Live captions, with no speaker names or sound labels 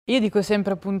Io dico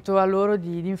sempre appunto a loro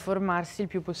di informarsi il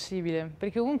più possibile,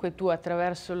 perché comunque tu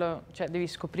attraverso cioè devi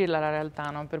scoprirla la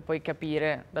realtà, no? Per poi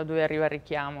capire da dove arriva il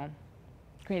richiamo.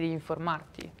 Quindi devi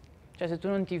informarti. Cioè se tu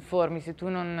non ti informi, se tu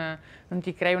non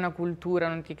ti crei una cultura,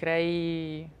 non ti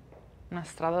crei una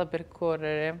strada da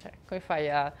percorrere, cioè, come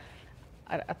fai a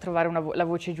trovare la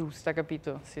voce giusta,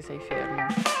 capito? Se sei fermo.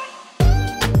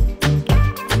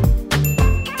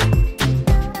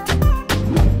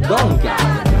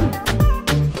 Doncast!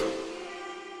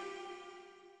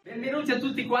 Benvenuti a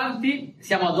tutti quanti,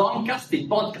 siamo a Doncast, il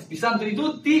podcast più santo di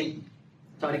tutti.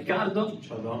 Ciao Riccardo.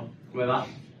 Ciao Don. Come va?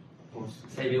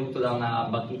 Sei venuto da una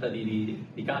battuta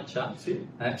di caccia? Sì,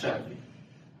 certo.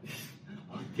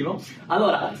 Ottimo.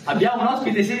 Allora, abbiamo un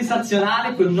ospite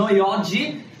sensazionale con noi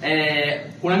oggi,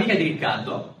 un'amica di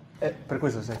Riccardo. Per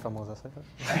questo sei famosa, sai?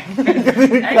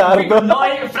 Ecco qui con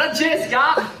noi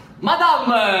Francesca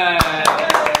Madame!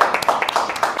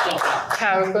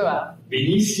 Ciao, come va?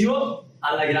 Benissimo,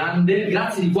 alla grande,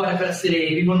 grazie di cuore per essere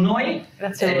qui con noi.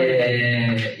 Grazie a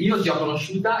voi. Io ti ho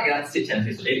conosciuta grazie, cioè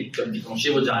nel senso, ti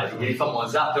conoscevo già, eri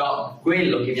famosa, però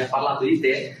quello che mi ha parlato di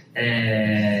te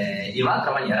in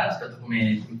un'altra maniera rispetto a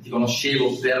come ti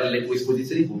conoscevo per le tue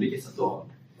esposizioni pubbliche è stato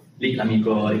lì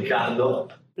l'amico Riccardo.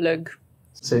 Plug.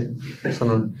 Sì,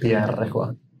 sono il PR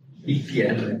qua. Il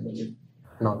PR.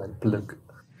 No, del plug.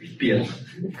 Il PR.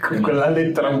 Con quella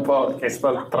lettera un po' che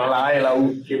sta tra la A e la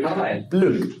U. Che parola è?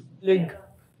 Plug. Plug.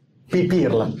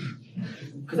 Pipirla.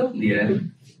 Cosa vuol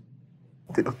dire?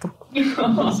 Dillo tu.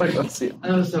 Non sai cosa sia.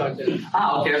 Non lo so.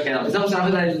 Ah, ok, no. Pensavo fosse una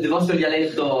cosa del vostro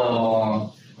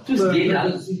dialetto. Tu spieghi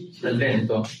dal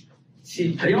Veneto?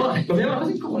 Sì. Abbiamo una cosa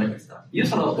in comune questa. Io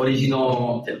ho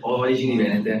origini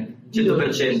venete.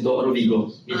 100%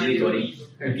 Rovigo, i miei genitori.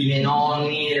 I miei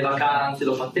nonni, le vacanze,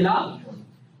 l'ho fatte là.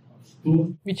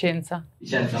 Tu? Vicenza.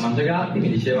 Vicenza, Mangiagatti, mi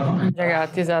dicevano.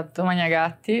 Mangiagatti, esatto,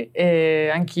 Magnagatti. E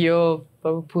anch'io,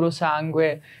 proprio puro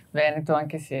sangue veneto,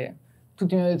 anche se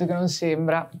tutti mi hanno detto che non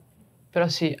sembra. Però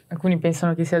sì, alcuni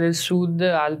pensano che sia del sud,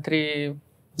 altri...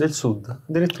 Del sud,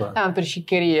 addirittura. Per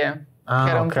sciccherie, che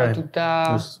era un po' tutta...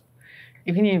 Giusto.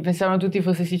 E quindi pensavano tutti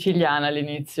fosse siciliana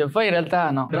all'inizio, poi in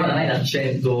realtà no. Però non è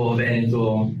l'accento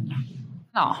veneto.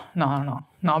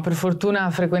 No, per fortuna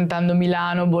frequentando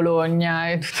Milano, Bologna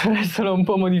e tutto il resto l'ho un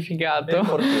po' modificato. Per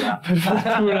fortuna. Per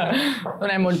fortuna. Non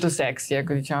è molto sexy,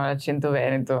 ecco, diciamo, l'accento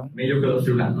veneto. Meglio che lo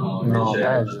friulano. No,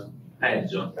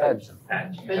 Peggio.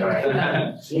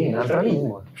 Sì, un'altra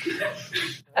lingua.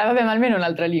 Vabbè, ma almeno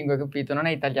un'altra lingua, capito? Non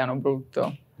è italiano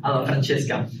brutto. Allora,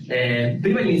 Francesca,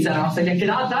 prima di iniziare la nostra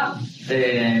chiacchierata,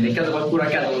 nel caso qualcuno a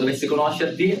casa non dovesse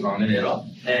conoscerti, no, non è vero,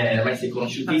 ormai sei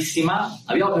conosciutissima,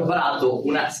 abbiamo preparato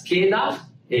una scheda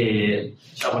e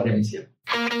ce la guardiamo insieme.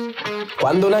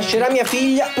 Quando nascerà mia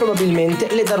figlia, probabilmente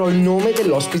le darò il nome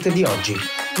dell'ospite di oggi.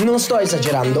 Non sto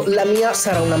esagerando, la mia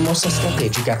sarà una mossa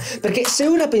strategica, perché se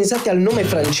ora pensate al nome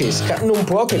Francesca, non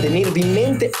può che venirvi in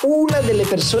mente una delle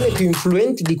persone più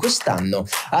influenti di quest'anno.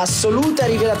 Assoluta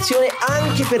rivelazione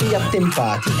anche per gli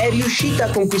attempati, è riuscita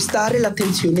a conquistare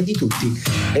l'attenzione di tutti.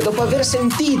 E dopo aver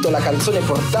sentito la canzone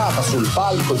portata sul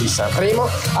palco di Sanremo,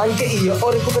 anche io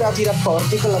ho recuperato i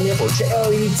rapporti con la mia voce e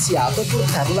ho iniziato a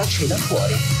portarla a cena fuori.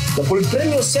 Dopo il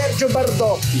premio Sergio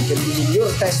Bardotti per il miglior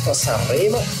testo a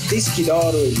Sanremo, dischi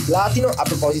d'oro e di platino, a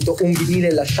proposito un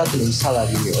vinile lasciatelo in sala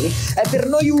riunioni, è per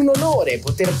noi un onore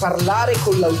poter parlare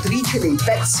con l'autrice dei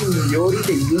pezzi migliori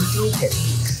degli ultimi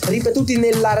tempi. Ripetuti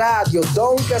nella radio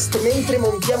Doncast mentre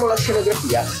montiamo la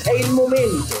scenografia, è il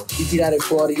momento di tirare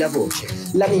fuori la voce,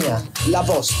 la mia, la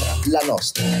vostra, la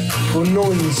nostra. Con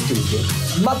noi in studio,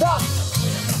 Madame!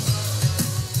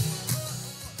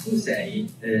 Tu sei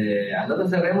andata a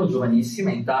Sanremo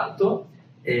giovanissima intanto,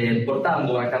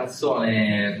 portando una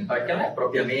canzone che non è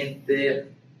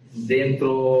propriamente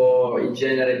dentro il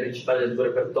genere principale del tuo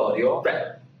repertorio.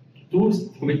 Cioè,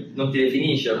 tu come non ti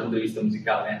definisci dal punto di vista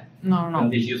musicale? No. Non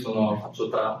dici io faccio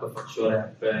trap, faccio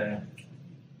rap.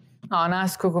 No,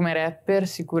 nasco come rapper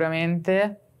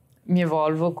sicuramente, mi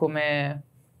evolvo come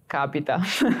capita.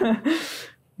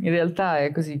 In realtà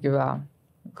è così che va.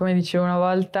 Come dicevo una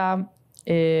volta,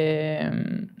 e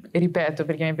ripeto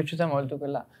perché mi è piaciuta molto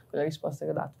quella risposta che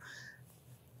ho dato.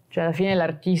 Cioè alla fine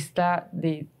l'artista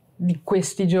di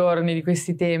questi giorni, di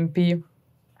questi tempi,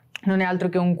 non è altro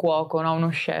che un cuoco, no? Uno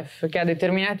chef che ha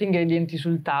determinati ingredienti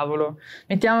sul tavolo.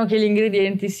 Mettiamo che gli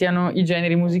ingredienti siano i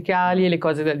generi musicali e le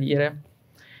cose da dire.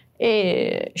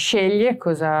 E sceglie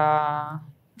cosa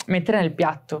mettere nel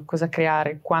piatto, cosa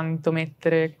creare, quanto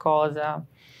mettere, cosa.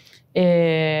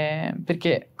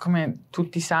 Perché, come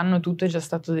tutti sanno, tutto è già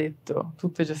stato detto,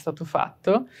 tutto è già stato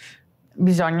fatto.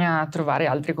 Bisogna trovare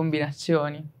altre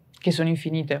combinazioni, che sono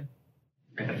infinite.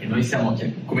 Perché noi siamo,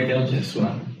 cioè, come te non c'è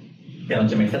nessuna, e non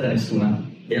c'è mai stata nessuna,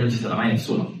 e non ci sarà mai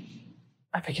nessuno.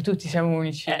 Perché tutti siamo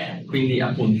unici. Quindi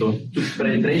appunto, tu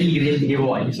prendi gli ingredienti che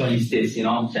vuoi, che sono gli stessi,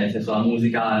 no? Cioè nel senso la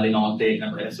musica, le note,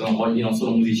 adesso non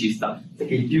sono musicista,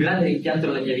 perché il più grande rimpianto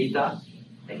della mia vita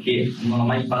è che non ho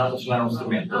mai imparato a suonare uno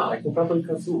strumento. Hai comprato il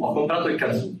kazoo? Ho comprato il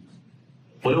kazoo,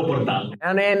 volevo portarlo.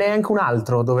 Ne è anche un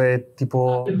altro dove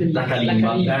tipo... La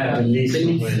kalimba,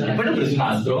 bellissimo. E poi ne ho preso un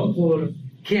altro,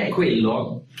 che è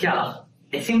quello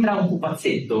che sembra un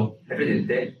pupazzetto, è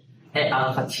presente? Ha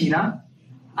la faccina.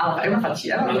 È una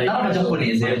faccina, è una roba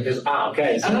giapponese. Ah, ok,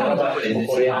 È una roba giapponese,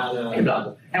 coreana. Che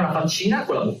bravo. È una faccina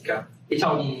con la bocca e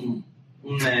c'ha un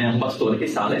bastone che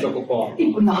sale. Gioco po'.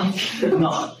 No,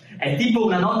 è tipo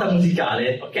una nota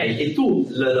musicale, ok? E tu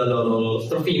lo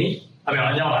strofini. Vabbè,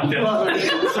 andiamo avanti. Andiamo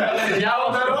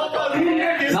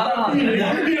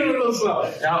Io non lo so.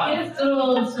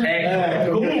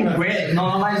 Comunque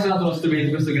non ho mai suonato uno strumento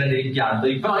di questo grande rimpianto,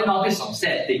 però le note sono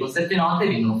 7, con 7 note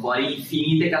vengono fuori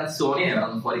infinite canzoni e ne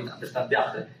verranno fuori tante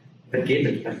altre.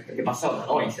 Perché passano da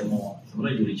noi, siamo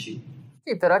noi gli unici.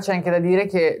 Sì, però c'è anche da dire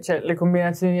che le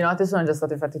combinazioni di note sono già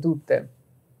state fatte tutte,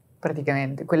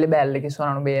 praticamente, quelle belle che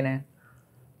suonano bene,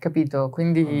 capito?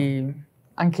 Quindi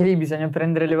anche lì bisogna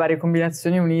prendere le varie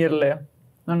combinazioni e unirle.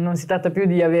 Non si tratta più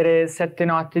di avere 7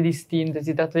 note distinte,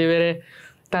 si tratta di avere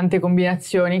tante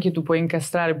combinazioni che tu puoi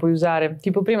incastrare, puoi usare.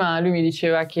 Tipo prima lui mi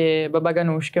diceva che Baba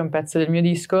Ganoush, che è un pezzo del mio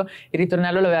disco, il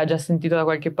ritornello l'aveva già sentito da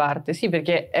qualche parte. Sì,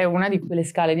 perché è una di quelle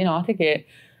scale di note che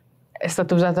è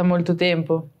stata usata molto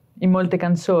tempo, in molte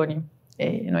canzoni.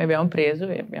 E noi abbiamo preso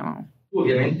e abbiamo... Tu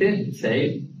ovviamente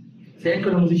sei anche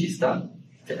una musicista?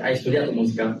 Cioè, hai studiato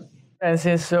musica? Nel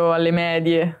senso, alle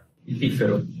medie. Il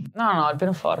piffero? No, il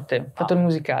pianoforte, ho fatto il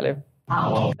musicale.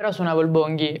 Wow. Però suonavo il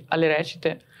bonghi alle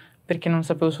recite, perché non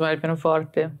sapevo suonare il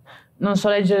pianoforte. Non so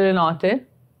leggere le note,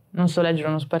 non so leggere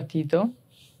uno spartito,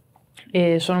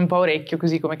 e suono un po' a orecchio,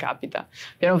 così come capita.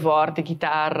 Pianoforte,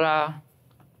 chitarra,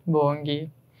 bonghi.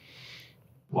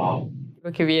 Wow.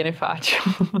 Quello che viene faccio.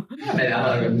 Vabbè,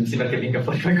 allora mi sembra che venga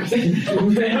fuori qualcosa di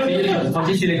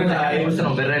facessi le cose che forse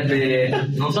non verrebbe,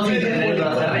 non so se verrebbe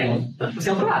da Sanremo.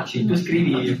 Possiamo provarci, tu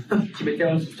scrivi, ci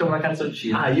facciamo una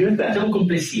canzoncina. Io e te. Facciamo un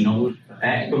complessino,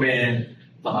 come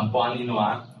un po' anni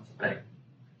 90, prego.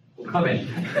 Va bene,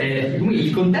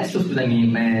 il contesto,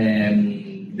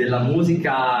 scusami, della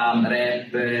musica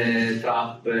rap,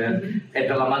 trap, è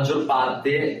per la maggior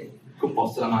parte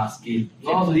composto da maschi.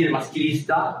 Non oso dire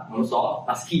maschilista, non lo so,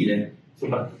 maschile.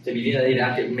 Cioè, mi viene da dire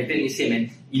anche mettendo insieme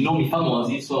i nomi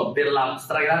famosi sono per la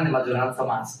stragrande maggioranza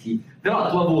maschi. Però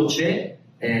la tua voce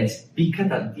spicca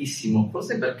tantissimo,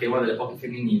 forse perché è una delle poche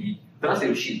femminili, però sei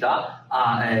riuscita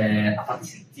a farti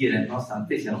sentire,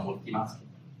 nonostante siano molti maschi.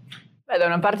 Beh, da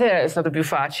una parte è stato più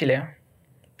facile,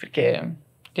 perché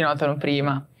ti notano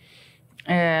prima.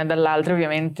 Dall'altra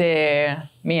ovviamente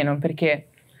meno, perché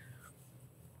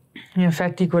in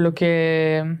effetti quello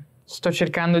che sto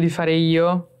cercando di fare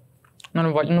io,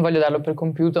 non voglio darlo per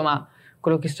compiuto, ma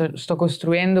quello che sto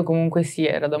costruendo comunque sì,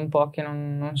 era da un po' che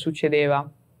non succedeva.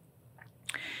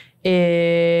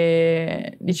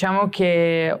 E diciamo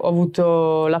che ho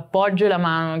avuto l'appoggio e la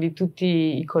mano di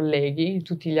tutti i colleghi, di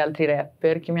tutti gli altri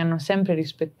rapper, che mi hanno sempre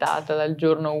rispettata dal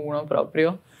giorno 1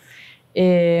 proprio.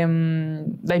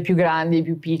 Dai più grandi ai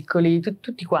più piccoli,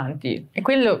 tutti quanti, e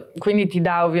quello quindi ti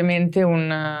dà ovviamente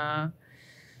una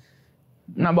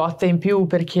botta in più,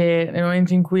 perché nel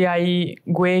momento in cui hai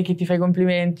Gue che ti fa i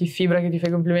complimenti, Fibra che ti fa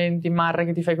i complimenti, Marra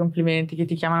che ti fa i complimenti, che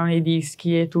ti chiamano nei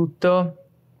dischi e tutto,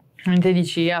 te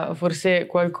dici forse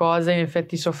qualcosa in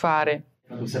effetti so fare.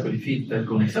 Un sacco di feat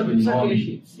con un sacco di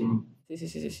nomi. Sì.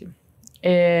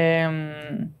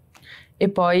 E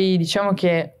poi diciamo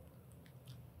che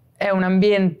è un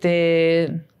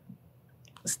ambiente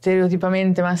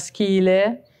stereotipamente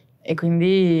maschile e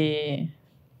quindi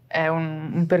è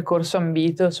un percorso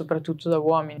ambito soprattutto da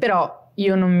uomini. Però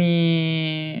io non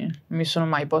mi sono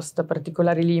mai posta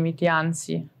particolari limiti,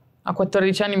 anzi a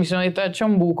 14 anni mi sono detto c'è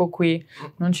un buco qui,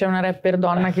 non c'è una rapper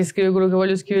donna che scrive quello che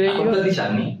voglio scrivere io. A 14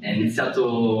 anni è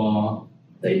iniziato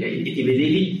e ti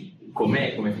vedevi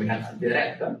come cantante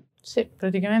rap? Sì,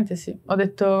 praticamente sì. Ho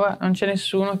detto non c'è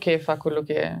nessuno che fa quello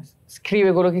che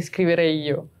scriverei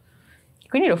io.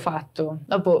 Quindi l'ho fatto.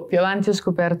 Dopo, più avanti, ho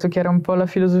scoperto che era un po' la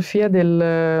filosofia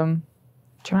del...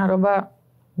 C'è una roba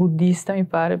buddista, mi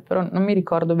pare, però non mi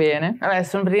ricordo bene. Vabbè,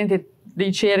 sono praticamente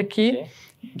dei cerchi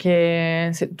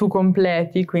che tu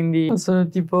completi, quindi sono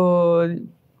tipo...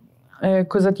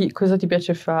 cosa ti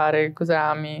piace fare, cosa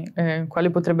ami,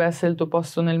 quale potrebbe essere il tuo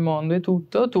posto nel mondo e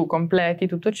tutto, tu completi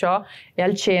tutto ciò e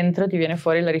al centro ti viene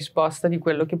fuori la risposta di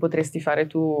quello che potresti fare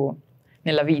tu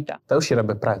nella vita. Te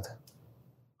uscirebbe prete.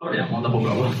 Proviamo, dopo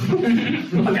provo.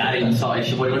 Magari, non so,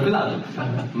 esce fuori qualcos'altro,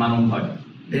 ma non poi.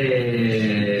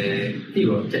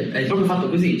 Dico, cioè, è proprio fatto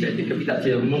così, cioè, ti è capitato,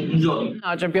 cioè, un giorno.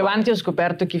 No, cioè più avanti ho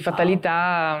scoperto che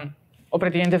fatalità, ho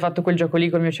praticamente fatto quel gioco lì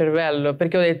col mio cervello,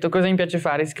 perché ho detto cosa mi piace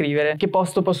fare, scrivere, che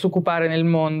posto posso occupare nel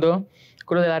mondo,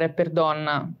 quello della rapper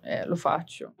donna, lo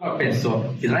faccio. Però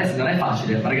penso che non è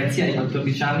facile, una ragazzina di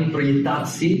 14 anni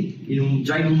proiettarsi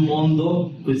già in un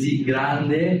mondo così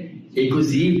grande e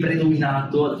così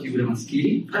predominato da figure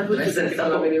maschili. Deve essere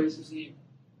stato...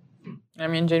 La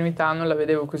mia ingenuità non la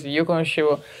vedevo così. Io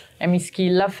conoscevo Amy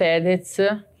Schilla, Fedez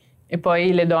e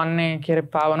poi le donne che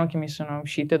rappavano, che mi sono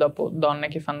uscite dopo donne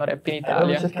che fanno rap in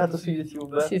Italia. L'ho cercato su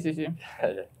YouTube? Sì.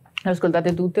 Le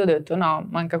ascoltate tutte e ho detto no,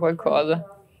 manca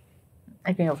qualcosa.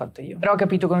 E quindi ho fatto io. Però ho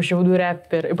capito, conoscevo 2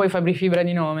 rapper e poi Fabri Fibra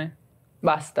di nome.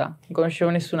 Basta, non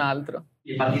conoscevo nessun altro.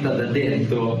 È partita da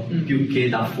dentro più che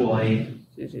da fuori.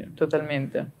 Sì,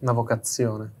 totalmente. Una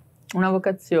vocazione. Una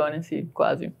vocazione, sì,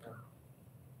 quasi.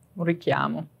 Un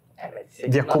richiamo.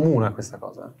 Vi accomuna questa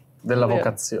cosa? Della Vero.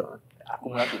 vocazione.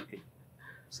 Accomuna tutti.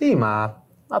 Sì, ma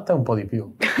a te un po' di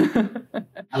più.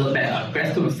 Allora,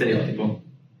 questo è uno stereotipo.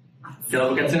 Se la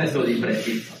vocazione è solo dei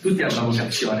preti, tutti hanno una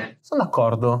vocazione. Sono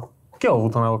d'accordo che ho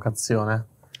avuto una vocazione,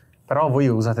 però voi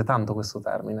usate tanto questo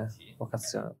termine,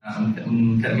 vocazione.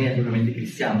 Un termine propriamente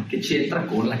cristiano che c'entra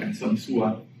con la canzone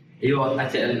sua. E io,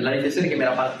 cioè, la riflessione che mi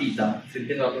era partita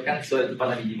sentendo la tua canzone, tu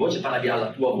parlavi di voce, parlavi alla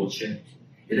tua voce,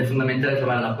 ed è fondamentale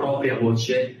trovare la propria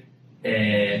voce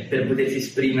per potersi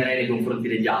esprimere nei confronti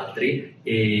degli altri,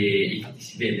 e infatti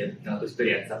si vede nella tua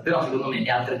esperienza. Però secondo me è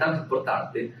altrettanto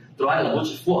importante trovare la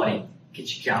voce fuori che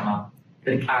ci chiama,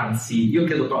 perché anzi io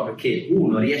credo proprio che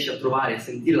uno riesce a trovare e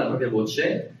sentire la propria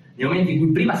voce nel momento in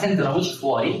cui prima sente una voce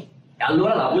fuori, e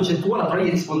allora la voce tua la trovi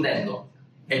rispondendo.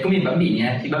 È come i bambini,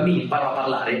 i bambini imparano a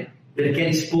parlare perché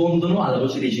rispondono alla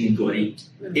voce dei genitori,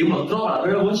 e uno trova la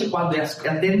propria voce quando è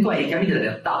attento ai richiami della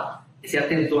realtà, e sei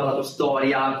attento alla tua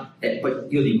storia. Poi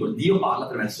io dico, Dio parla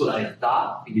attraverso la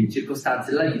realtà, quindi le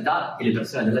circostanze della vita e le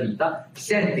persone della vita.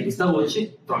 Senti questa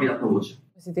voce, trovi la tua voce.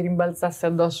 Se ti rimbalzasse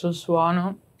addosso il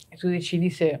suono e tu decidi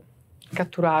se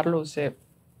catturarlo o se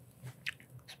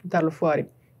sputarlo fuori.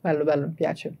 Bello, mi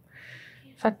piace.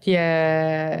 Infatti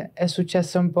è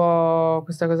successa un po'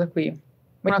 questa cosa qui.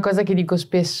 Una cosa che dico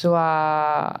spesso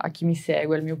a chi mi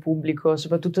segue, al mio pubblico,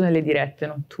 soprattutto nelle dirette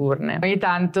notturne. Ogni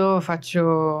tanto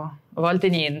faccio, a volte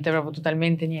niente, proprio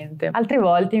totalmente niente. Altre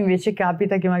volte invece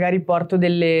capita che magari porto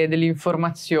delle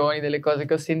informazioni, delle cose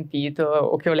che ho sentito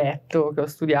o che ho letto o che ho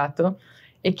studiato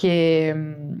e che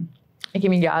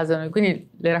mi gasano, e quindi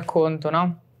le racconto,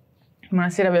 no? Una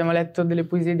sera abbiamo letto delle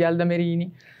poesie di Alda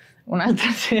Merini, un'altra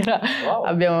sera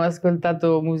abbiamo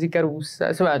ascoltato musica russa,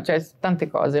 insomma, cioè tante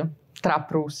cose.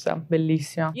 Trap russa,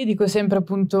 bellissima. Io dico sempre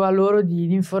appunto a loro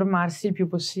di informarsi il più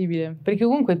possibile, perché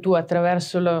comunque tu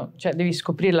attraverso cioè devi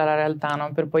scoprirla la realtà,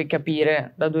 no? Per poi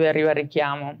capire da dove arriva il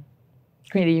richiamo.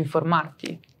 Quindi devi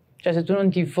informarti. Cioè se tu non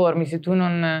ti informi, se tu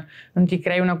non ti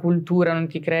crei una cultura, non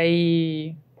ti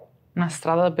crei una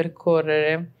strada da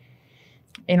percorrere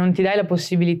e non ti dai la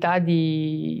possibilità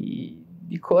di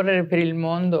correre per il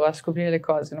mondo a scoprire le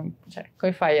cose, cioè,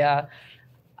 come fai a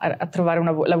trovare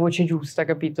la voce giusta,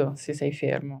 capito? Se sei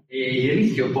fermo. E il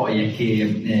rischio poi è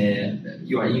che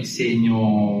io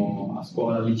insegno a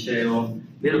scuola, al liceo,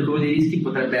 vero che uno dei rischi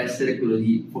potrebbe essere quello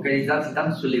di focalizzarsi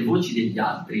tanto sulle voci degli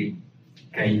altri,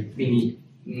 ok? Quindi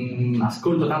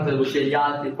ascolto tanto le voci degli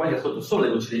altri, poi ascolto solo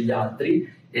le voci degli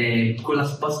altri, con la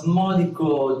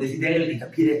spasmodico desiderio di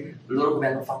capire loro come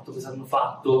hanno fatto, cosa hanno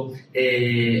fatto,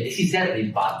 e si serve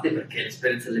in parte perché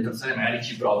l'esperienza delle persone magari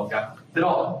ci provoca,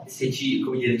 però se ci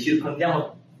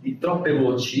circondiamo di troppe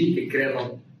voci che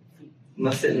creano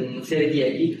una serie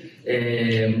di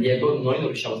eco, noi non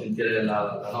riusciamo a sentire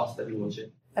la nostra di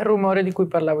voce. È il rumore di cui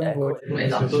parlavo in voce.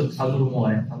 Esatto, fanno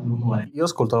rumore. Io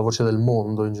ascolto la voce del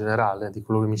mondo in generale, di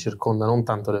quello che mi circonda, non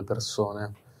tanto le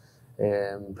persone,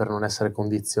 per non essere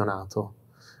condizionato.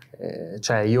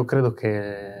 Cioè io credo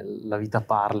che la vita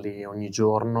parli ogni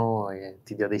giorno e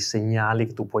ti dia dei segnali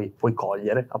che tu puoi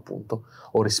cogliere, appunto,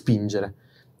 o respingere.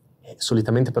 E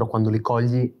solitamente però quando li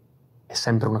cogli è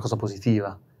sempre una cosa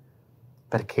positiva,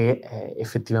 perché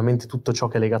effettivamente tutto ciò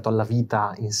che è legato alla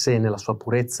vita in sé, nella sua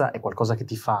purezza, è qualcosa che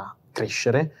ti fa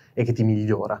crescere e che ti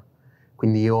migliora.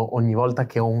 Quindi io ogni volta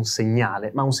che ho un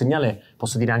segnale, ma un segnale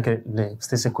posso dire anche le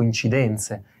stesse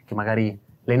coincidenze, che magari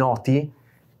le noti,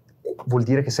 vuol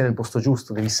dire che sei nel posto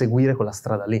giusto, devi seguire quella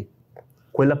strada lì.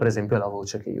 Quella per esempio è la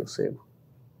voce che io seguo,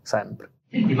 sempre.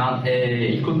 Senti, ma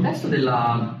il contesto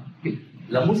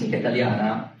la musica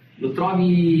italiana lo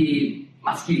trovi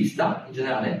maschilista in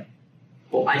generale?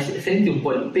 O senti un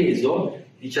po' il peso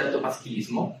di certo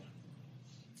maschilismo?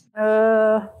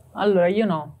 Allora, io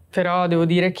no, però devo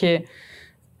dire che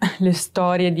le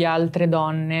storie di altre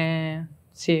donne,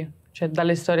 sì, cioè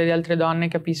dalle storie di altre donne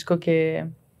capisco che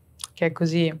è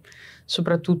così,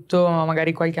 soprattutto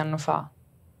magari qualche anno fa,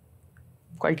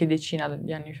 qualche decina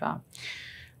di anni fa.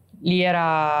 Lì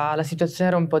la situazione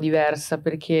era un po' diversa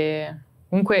perché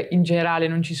comunque in generale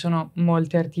non ci sono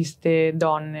molte artiste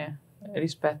donne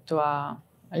rispetto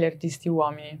agli artisti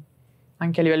uomini,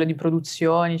 anche a livello di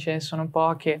produzioni ce ne sono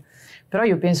poche, però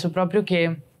io penso proprio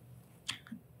che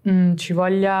ci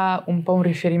voglia un po' un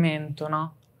riferimento,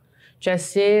 no? Cioè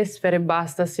se Sfera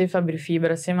Ebbasta, se Fabri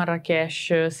Fibra, se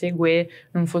Marrakesh, se Gue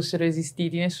non fossero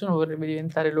esistiti, nessuno vorrebbe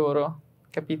diventare loro,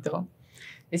 capito?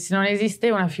 E se non esiste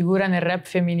una figura nel rap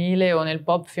femminile o nel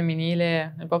pop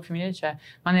femminile c'è,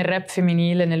 ma nel rap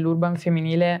femminile, nell'urban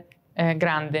femminile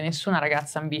grande, nessuna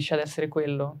ragazza ambisce ad essere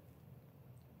quello,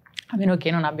 a meno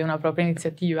che non abbia una propria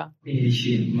iniziativa. Quindi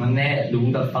dici, non è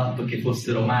dovuto al fatto che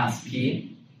fossero maschi,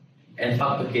 è il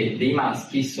fatto che dei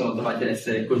maschi sono trovati ad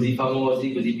essere così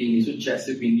famosi, così pieni di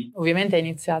successo e quindi... Ovviamente è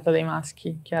iniziata dai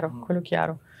maschi, chiaro, quello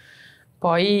chiaro.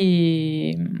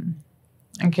 Poi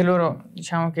anche loro,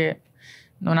 diciamo che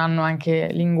non hanno anche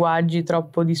linguaggi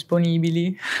troppo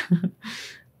disponibili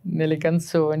nelle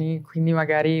canzoni, quindi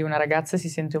magari una ragazza si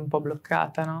sente un po'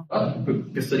 bloccata, no?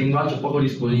 Questo linguaggio poco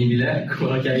disponibile,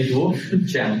 come lo chiami tu,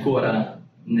 c'è ancora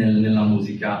nella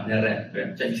musica, nel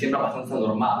rap, cioè mi sembra abbastanza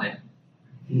normale.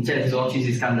 Cioè, se non ci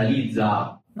si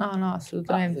scandalizza. No,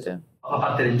 assolutamente. Fa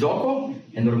parte del gioco?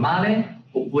 È normale?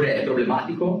 Oppure è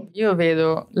problematico? Io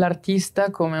vedo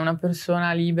l'artista come una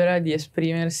persona libera di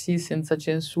esprimersi senza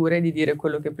censure e di dire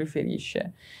quello che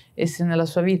preferisce. E se nella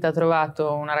sua vita ha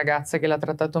trovato una ragazza che l'ha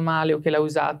trattato male o che l'ha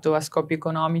usato a scopi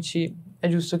economici, è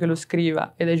giusto che lo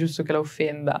scriva ed è giusto che la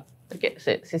offenda. Perché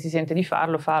se si sente di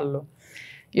farlo, fallo.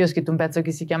 Io ho scritto un pezzo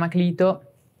che si chiama Clito,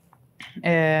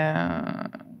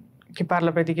 che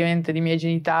parla praticamente di miei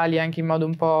genitali anche in modo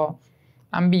un po'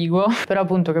 ambiguo, però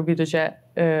appunto, capito, cioè,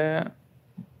 nel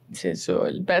senso,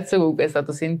 il pezzo comunque è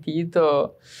stato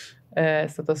sentito, è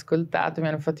stato ascoltato, mi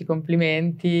hanno fatto i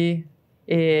complimenti,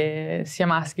 e sia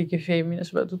maschi che femmine,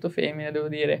 soprattutto femmine, devo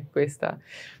dire, questa.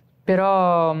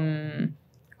 Però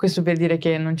questo per dire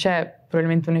che non c'è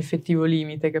probabilmente un effettivo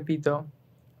limite, capito?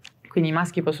 Quindi i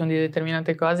maschi possono dire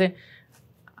determinate cose,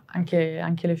 anche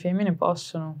le femmine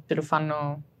possono, se lo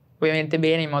fanno ovviamente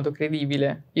bene, in modo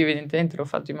credibile. Io evidentemente l'ho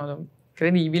fatto in modo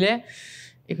credibile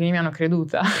e quindi mi hanno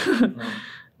creduta.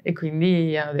 E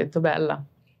quindi hanno detto bella.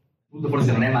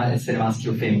 Forse non è essere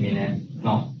maschio o femmine,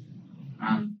 no?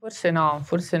 Forse no,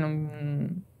 forse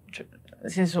non... Cioè,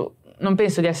 nel senso, non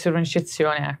penso di essere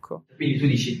un'eccezione, ecco. Quindi tu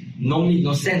dici,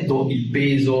 non sento il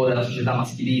peso della società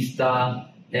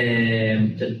maschilista,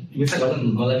 cioè, questa cosa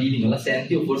non la vivi, non la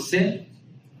senti, o forse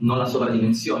non la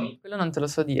sovradimensioni? Quello non te lo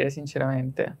so dire,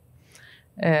 sinceramente.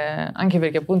 Anche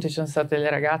perché appunto ci sono state delle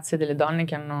ragazze e delle donne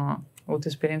che hanno avuto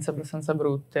esperienze abbastanza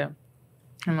brutte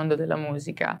nel mondo della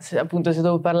musica. Se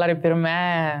devo parlare per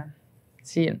me,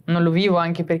 sì, non lo vivo,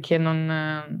 anche perché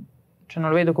non lo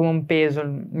vedo come un peso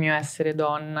il mio essere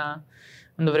donna,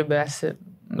 non dovrebbe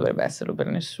esserlo per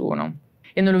nessuno.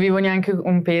 E non lo vivo neanche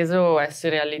un peso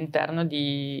essere all'interno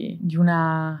di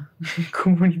una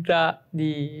comunità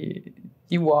di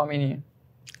uomini.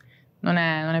 Non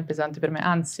è pesante per me,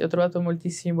 anzi ho trovato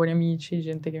moltissimi buoni amici,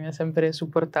 gente che mi ha sempre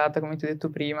supportata, come ti ho detto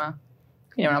prima,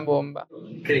 quindi è una bomba.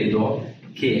 Credo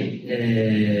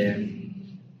che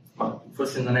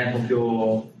forse non è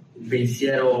proprio un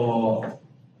pensiero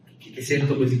che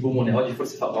sento così comune, oggi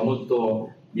forse fa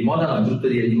molto di moda, no, è brutto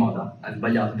dire di moda, è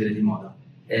sbagliato dire di moda,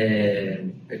 è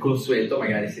consueto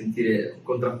magari sentire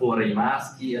contrapporre i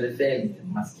maschi alle femmine, il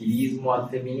maschilismo al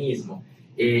femminismo,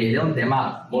 ed è un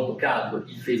tema molto caldo,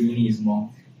 il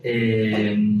femminismo.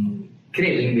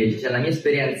 Credo invece, cioè la mia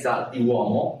esperienza di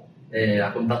uomo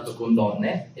a contatto con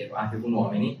donne e anche con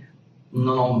uomini,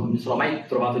 non mi sono mai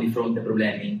trovato di fronte a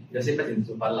problemi, li ho sempre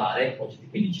sentito parlare,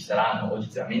 quindi ci saranno,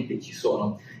 oggettivamente ci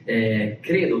sono.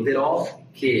 Credo però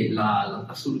che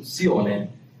la soluzione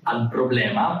al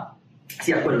problema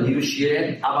sia quello di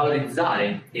riuscire a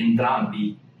valorizzare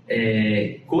entrambi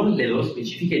con le loro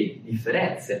specifiche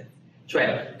differenze.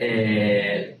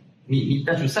 Cioè, mi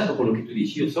piace un sacco quello che tu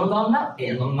dici, io sono donna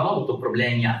e non ho avuto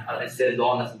problemi ad essere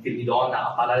donna, a sentirmi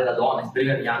donna, a parlare da donna, a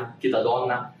esprimermi anche da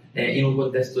donna in un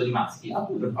contesto di maschi,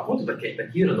 appunto perché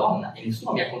io ero donna e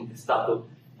nessuno mi ha contestato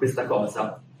questa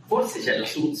cosa. Forse la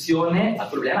soluzione al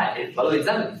problema è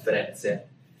valorizzare le differenze,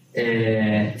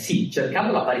 sì,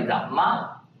 cercando la parità,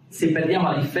 ma se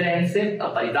perdiamo le differenze,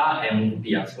 la parità è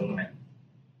un'utopia, secondo me.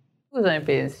 Cosa ne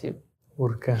pensi?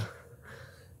 Urca.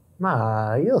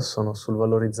 Ma io sono sul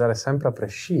valorizzare sempre a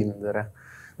prescindere.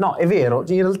 No, è vero,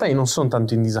 in realtà io non sono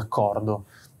tanto in disaccordo.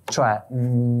 Cioè,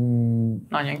 No,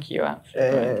 neanch'io,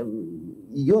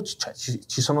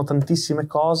 ci sono tantissime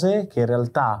cose che in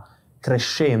realtà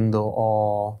crescendo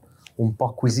ho un po'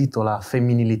 acquisito la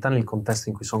femminilità nel contesto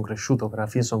in cui sono cresciuto, perché alla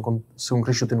fine sono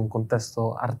cresciuto in un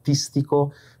contesto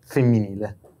artistico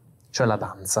femminile, cioè la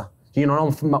danza. Io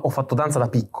non ho fatto danza da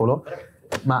piccolo,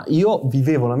 ma io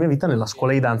vivevo la mia vita nella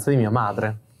scuola di danza di mia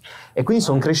madre e quindi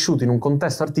sono cresciuto in un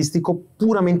contesto artistico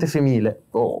puramente femminile,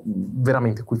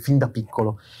 veramente qui fin da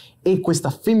piccolo, e questa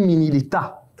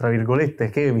femminilità, tra virgolette,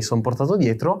 che mi sono portato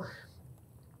dietro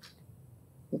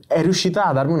è riuscita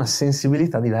a darmi una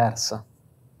sensibilità diversa.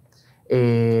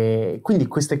 E quindi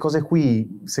queste cose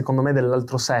qui, secondo me,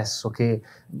 dell'altro sesso, che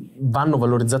vanno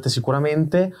valorizzate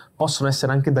sicuramente, possono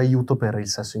essere anche d'aiuto per il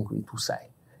sesso in cui tu sei,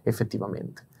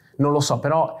 effettivamente. Non lo so,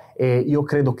 però io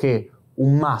credo che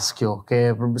un maschio, che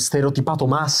è stereotipato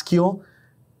maschio,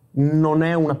 non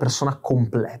è una persona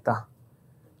completa.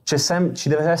 Ci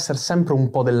deve essere sempre un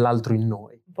po' dell'altro in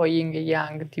noi. Un po' yin e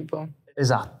yang, tipo.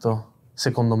 Esatto,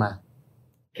 secondo me.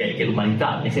 Che è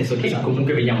l'umanità, nel senso che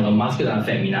comunque veniamo da un maschio e da una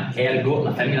femmina, ergo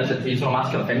la femmina, cioè se io sono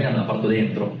maschio la femmina me la porto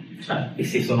dentro, e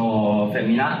se sono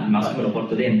femmina il maschio me lo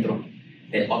porto dentro.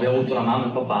 Abbiamo avuto una mamma e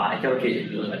un papà, è chiaro che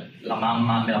la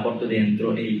mamma me la porto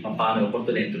dentro e il papà me lo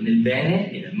porto dentro nel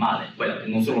bene e nel male. Poi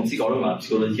non sono uno psicologo, ma la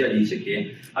psicologia dice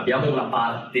che abbiamo una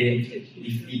parte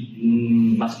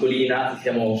mascolina se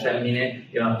siamo femmine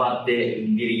e una parte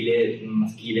virile,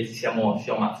 maschile se siamo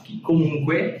maschi.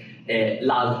 Comunque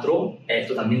l'altro è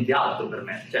totalmente altro per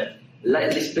me, cioè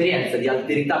l'esperienza di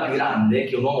alterità più grande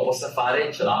che un uomo possa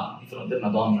fare ce l'ha di fronte a una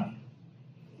donna,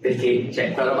 perché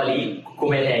quella roba lì,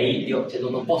 come lei, io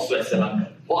non posso essere un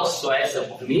po'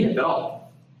 femminile, però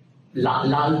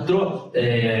l'altro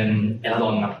è la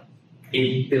donna,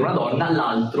 e per una donna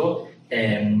l'altro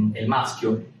è il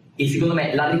maschio, e secondo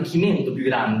me l'arricchimento più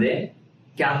grande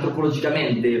che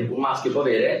antropologicamente un maschio può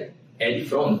avere è di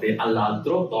fronte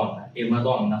all'altro donna, e una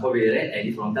donna può avere è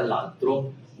di fronte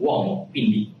all'altro uomo.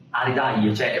 Quindi a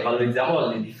ridaglio, valorizziamo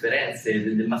le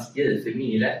differenze del maschile e del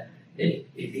femminile, e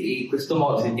in questo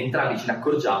modo, se entrambi ce ne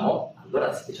accorgiamo,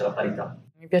 allora sì che c'è la parità.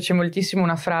 Mi piace moltissimo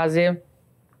una frase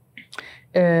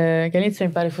che all'inizio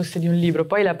mi pare fosse di un libro,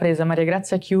 poi l'ha presa Maria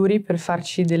Grazia Chiuri per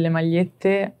farci delle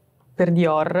magliette per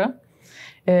Dior.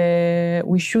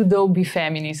 We should all be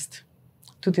feminist.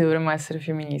 Tutti dovremmo essere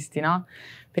femministi, no?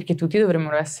 Perché tutti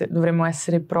dovremmo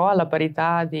essere pro alla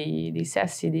parità dei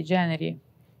sessi e dei generi.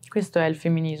 Questo è il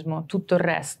femminismo. Tutto il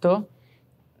resto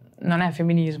non è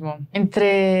femminismo.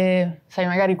 Mentre, sai,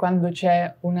 magari quando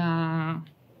c'è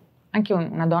anche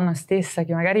una donna stessa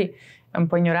che magari è un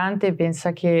po' ignorante e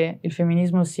pensa che il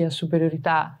femminismo sia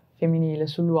superiorità femminile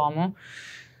sull'uomo,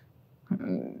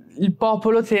 il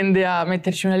popolo tende a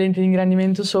metterci una lente di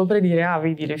ingrandimento sopra e dire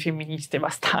vedi le femministe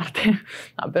bastarde.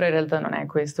 No, però in realtà non è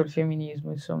questo il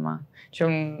femminismo, insomma. C'è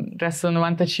il resto del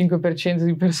 95%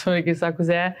 di persone che sa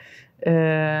cos'è,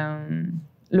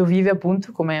 lo vive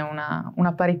appunto come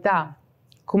una parità,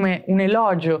 come un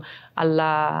elogio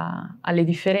alle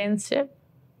differenze,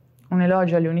 un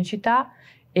elogio alle unicità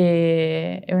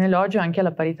e un elogio anche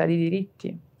alla parità di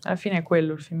diritti. Alla fine è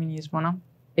quello il femminismo, no?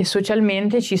 E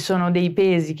socialmente ci sono dei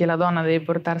pesi che la donna deve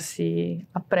portarsi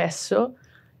appresso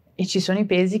e ci sono i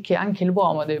pesi che anche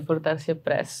l'uomo deve portarsi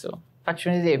appresso. Faccio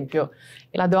un esempio: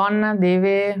 la donna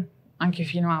deve, anche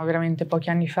fino a veramente pochi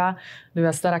anni fa,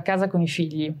 doveva stare a casa con i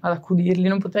figli, ad accudirli,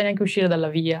 non poteva neanche uscire dalla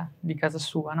via di casa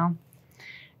sua, no?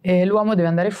 E l'uomo deve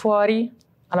andare fuori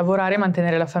a lavorare e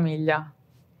mantenere la famiglia.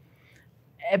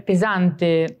 È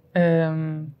pesante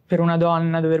per una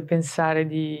donna dover pensare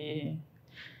di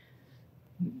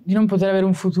non poter avere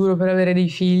un futuro per avere dei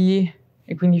figli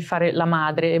e quindi fare la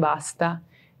madre e basta.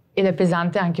 Ed è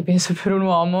pesante anche, penso, per un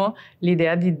uomo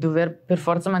l'idea di dover per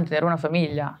forza mantenere una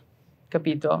famiglia,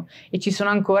 capito? E ci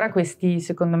sono ancora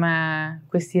secondo me,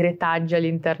 questi retaggi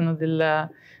all'interno della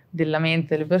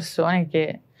mente delle persone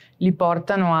che li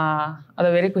portano ad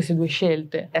avere queste due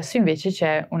scelte. Adesso invece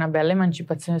c'è una bella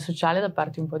emancipazione sociale da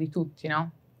parte un po' di tutti,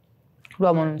 no?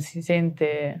 L'uomo non si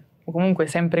sente, o comunque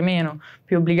sempre meno,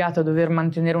 più obbligato a dover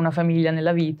mantenere una famiglia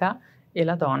nella vita, e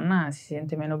la donna si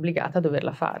sente meno obbligata a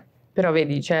doverla fare. Però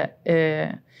vedi,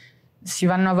 si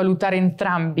vanno a valutare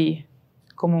entrambi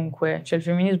comunque, il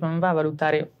femminismo non va a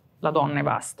valutare la donna e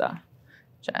basta,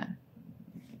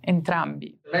 entrambi.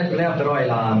 Il problema però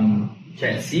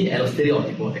è sì, è lo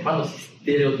stereotipo, e quando si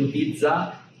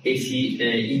stereotipizza e si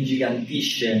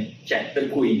ingigantisce, per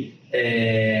cui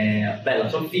bella,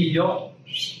 sono figlio,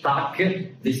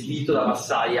 tac, vestito da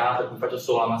massaia, per cui faccio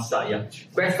solo la massaia.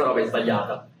 Questa roba è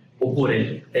sbagliata,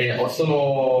 Oppure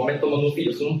metto un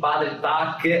figlio, sono un padre,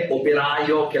 tac,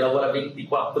 operaio che lavora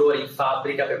 24 ore in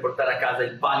fabbrica per portare a casa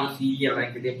il pane ai figli e non ha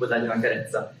neanche tempo di dargli una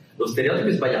carezza. Lo stereotipo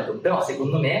è sbagliato, però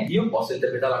secondo me io posso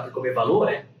interpretarlo anche come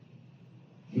valore,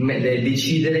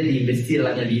 decidere di investire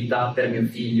la mia vita per mio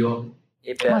figlio.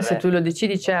 Ma se tu lo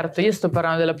decidi, certo, io sto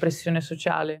parlando della pressione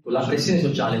sociale. La pressione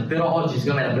sociale, però oggi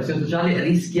secondo me la pressione sociale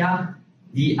rischia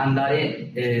di andare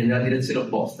nella direzione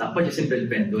opposta. Poi c'è sempre il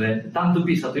pendolo, tanto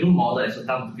più è stato in un modo, adesso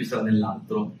tanto più sarà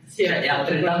nell'altro. Sì, è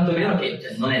altrettanto vero che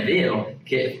non è vero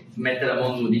che mettere al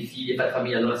mondo dei figli e fare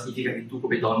famiglia allora significa che tu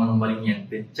come donna non vali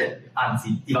niente.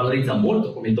 Anzi, ti valorizza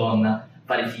molto come donna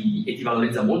fare figli e ti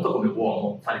valorizza molto come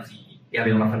uomo fare figli e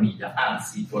avere una famiglia.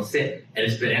 Anzi, forse è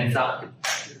l'esperienza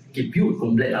che più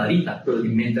completa la vita, quello di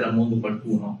mettere al mondo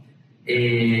qualcuno.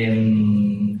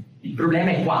 Il problema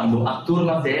è quando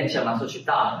attorno a te c'è una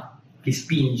società che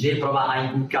spinge, prova a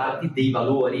inculcarti dei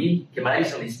valori che magari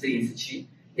sono estrinseci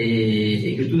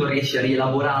e che tu non riesci a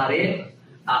rielaborare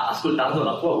ascoltando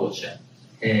la tua voce,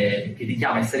 che ti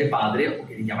chiama a essere padre o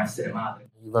che ti chiama a essere madre.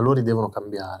 I valori devono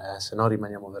cambiare, se no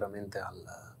rimaniamo veramente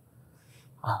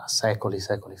a secoli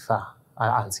fa.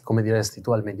 Anzi, come diresti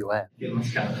tu, al Medioevo. Io non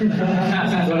scappo.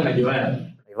 Al Medioevo.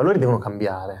 I valori devono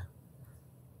cambiare,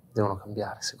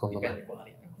 secondo me.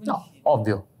 No,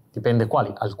 ovvio, dipende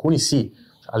quali. Alcuni sì,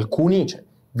 alcuni,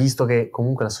 visto che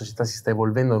comunque la società si sta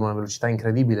evolvendo ad una velocità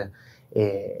incredibile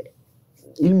e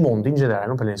il mondo in generale,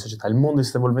 non per le società, il mondo si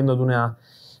sta evolvendo ad una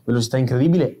velocità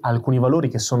incredibile, alcuni valori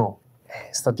che sono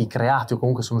stati creati o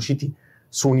comunque sono usciti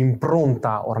su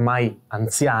un'impronta ormai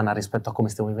anziana rispetto a come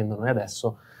stiamo vivendo noi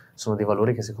adesso, sono dei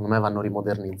valori che secondo me vanno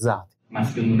rimodernizzati. Ma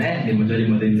secondo me abbiamo già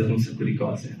rimodernizzato un sacco di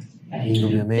cose.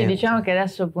 Indubbiamente. Sì, diciamo che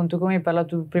adesso, appunto, come hai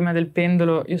parlato prima del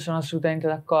pendolo, io sono assolutamente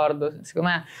d'accordo. Secondo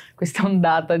me questa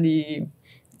ondata di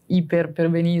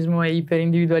iperperbenismo e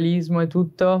iperindividualismo e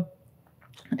tutto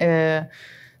è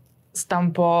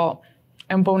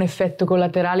un po' un effetto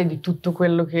collaterale di tutto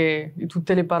quello di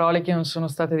tutte le parole che non sono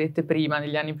state dette prima,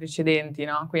 negli anni precedenti,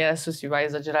 no? Quindi adesso si va a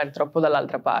esagerare troppo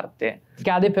dall'altra parte.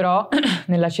 Cade però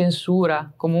nella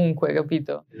censura, comunque,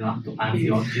 capito? Esatto, anzi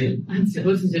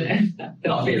forse ce n'è.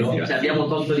 No, vero, abbiamo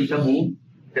tolto i tabù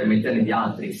per metterne di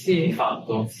altri. Sì, di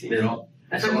fatto, sì, vero?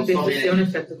 Adesso non so bene, un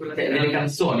effetto collaterale. Nelle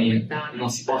canzoni non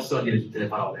si possono dire tutte le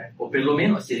parole, o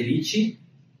perlomeno se le dici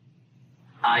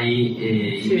hai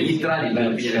i litra di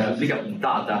opinione pubblica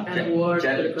puntata,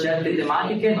 certe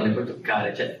tematiche non le puoi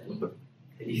toccare,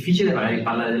 è difficile magari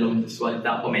parlare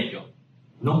dell'omosessualità, o meglio,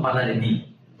 non parlare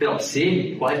però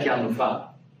se qualche anno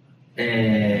fa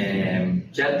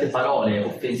certe parole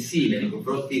offensive nei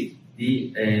confronti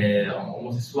di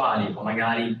omosessuali o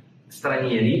magari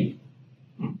stranieri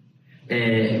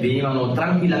venivano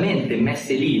tranquillamente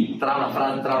messe lì tra una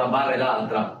barra e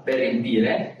l'altra per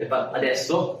riempire,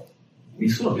 adesso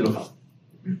nessuno più lo fa.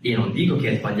 Io non dico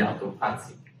che è sbagliato,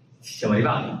 anzi, ci siamo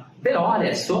arrivati. Però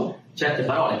adesso certe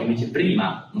parole che invece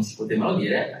prima non si potevano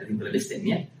dire, ad esempio le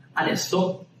bestemmie,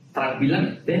 adesso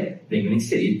tranquillamente vengono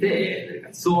inserite nelle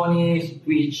canzoni, su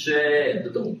Twitch,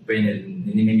 dovunque,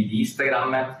 nei meme di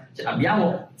Instagram.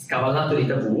 Abbiamo scavallato dei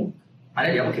tabù, ma ne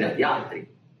abbiamo creati altri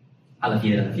alla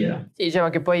fine della fiera. Sì, diciamo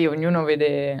che poi ognuno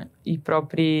vede i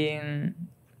propri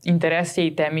interessi e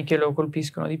i temi che lo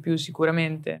colpiscono di più,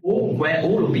 sicuramente. O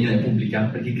l'opinione pubblica,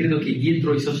 perché credo che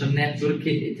dietro i social network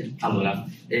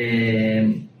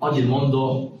oggi il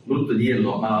mondo, brutto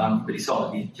dirlo, ma anche per i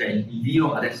soldi, il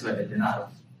Dio adesso è il denaro,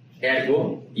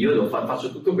 ergo io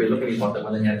faccio tutto quello che mi porta a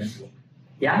guadagnare di più.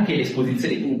 E anche le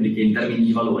esposizioni pubbliche in termini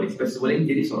di valori spesso e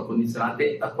volentieri sono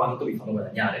condizionate da quanto mi fanno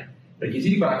guadagnare, perché se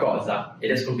dico una cosa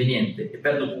ed è sconveniente e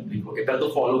perdo pubblico e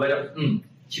perdo follower,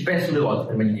 ci penso 2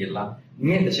 volte prima di dirla.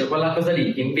 Niente, c'è quella cosa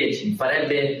lì che invece mi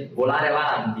farebbe volare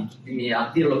avanti, mi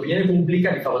attira l'opinione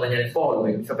pubblica, mi fa guadagnare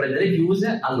follower, mi fa prendere views,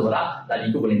 allora la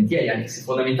dico volentieri, anche se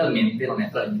fondamentalmente non è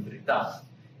tra le mie priorità.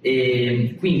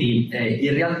 E quindi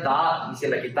in realtà mi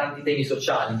sembra che tanti temi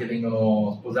sociali che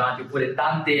vengono sposati, oppure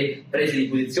tante prese di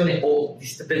posizione o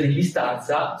prese di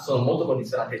distanza, sono molto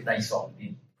condizionate dai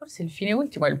soldi. Forse il fine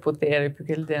ultimo è il potere più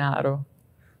che il denaro.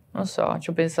 Non so, ci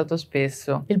ho pensato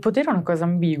spesso. Il potere è una cosa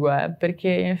ambigua, perché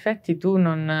in effetti tu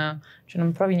non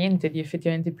provi niente di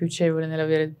effettivamente piacevole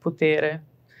nell'avere il potere.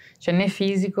 Né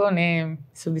fisico né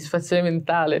soddisfazione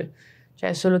mentale.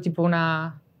 È solo tipo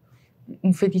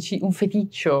un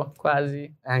feticcio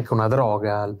quasi. È anche una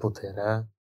droga il potere,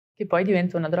 Che poi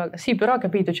diventa una droga. Sì, però ho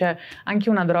capito, anche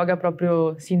una droga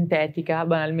proprio sintetica,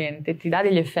 banalmente, ti dà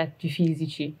degli effetti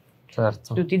fisici.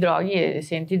 Certo. Tu ti droghi e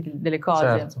senti delle cose,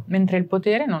 certo. Mentre il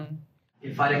potere non... E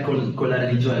fare con la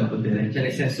religione il potere,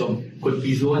 nel senso col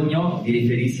bisogno di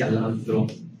riferirsi all'altro,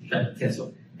 nel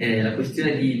senso la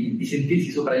questione di sentirsi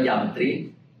sopra gli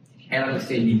altri è una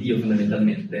questione di Dio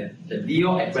fondamentalmente. Cioè,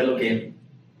 Dio è quello che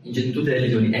in tutte le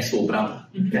religioni è sopra,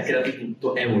 che ha creato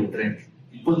tutto, è oltre.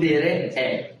 Il potere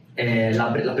è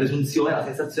la presunzione, la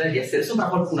sensazione di essere sopra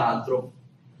qualcun altro,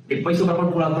 e poi sopra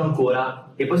qualcun altro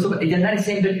ancora, e di andare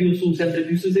sempre più su,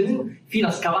 fino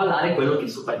a scavallare quello che è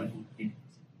sopra di tutti.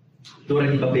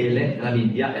 Torre di Babele, nella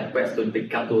Bibbia, è questo il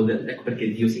peccato, ecco perché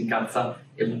Dio si incazza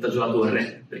e butta giù la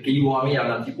torre, perché gli uomini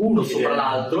erano andati uno sopra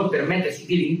l'altro per mettersi i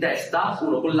piedi in testa,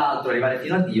 uno con l'altro, arrivare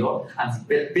fino a Dio, anzi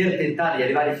per tentare di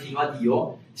arrivare fino a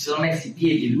Dio, si sono messi i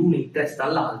piedi l'uno in testa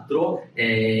all'altro,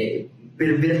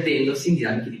 pervertendosi in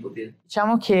dinamiche di potere.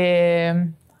 Diciamo che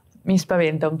mi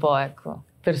spaventa un po', ecco,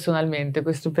 personalmente,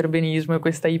 questo perbenismo e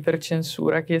questa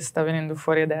ipercensura che sta venendo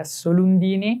fuori adesso.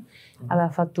 Lundini aveva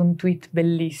fatto un tweet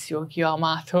bellissimo che io ho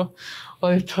amato. Ho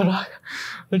detto, raga,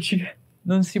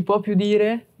 non si può più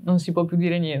dire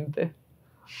niente.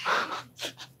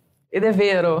 Ed è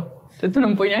vero, cioè, tu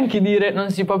non puoi neanche dire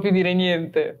non si può più dire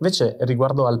niente. Invece,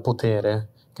 riguardo al potere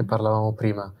che parlavamo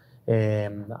prima,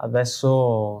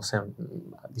 adesso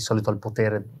di solito al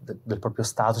potere del proprio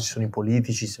Stato ci sono i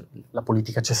politici, la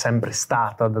politica c'è sempre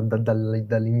stata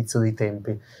dall'inizio dei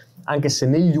tempi, anche se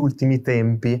negli ultimi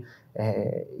tempi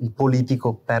il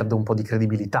politico perde un po' di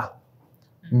credibilità,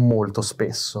 molto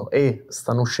spesso, e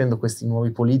stanno uscendo questi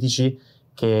nuovi politici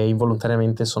che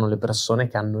involontariamente sono le persone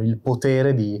che hanno il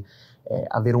potere di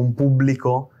avere un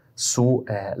pubblico su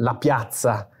la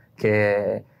piazza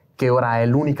che ora è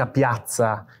l'unica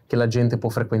piazza che la gente può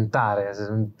frequentare.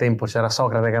 Un tempo c'era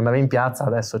Socrate che andava in piazza,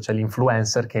 adesso c'è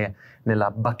l'influencer che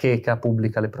nella bacheca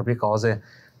pubblica le proprie cose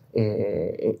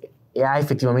e ha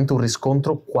effettivamente un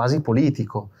riscontro quasi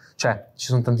politico. Cioè, ci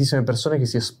sono tantissime persone che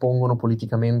si espongono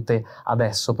politicamente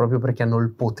adesso proprio perché hanno il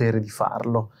potere di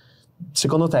farlo.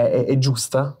 Secondo te è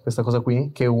giusta questa cosa qui?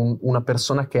 Che una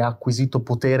persona che ha acquisito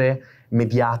potere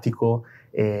mediatico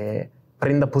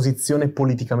prenda posizione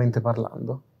politicamente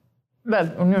parlando?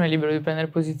 Beh, ognuno è libero di prendere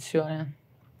posizione,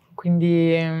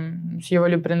 quindi se io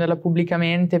voglio prenderla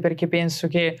pubblicamente perché penso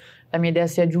che la mia idea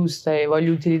sia giusta e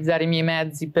voglio utilizzare i miei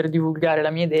mezzi per divulgare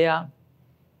la mia idea,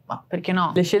 ma perché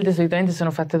no? Le scelte solitamente sono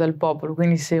fatte dal popolo,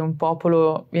 quindi se un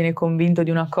popolo viene convinto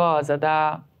di una cosa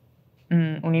da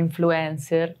un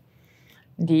influencer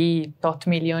di tot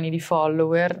milioni di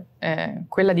follower,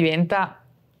 quella diventa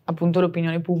appunto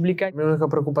l'opinione pubblica. La mia unica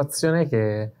preoccupazione è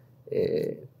che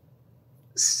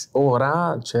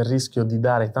ora c'è il rischio di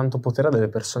dare tanto potere a delle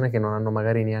persone che non hanno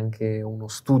magari neanche uno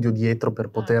studio dietro per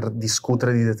poter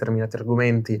discutere di determinati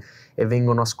argomenti e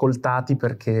vengono ascoltati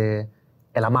perché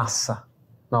è la massa,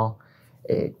 no?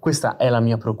 E questa è la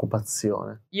mia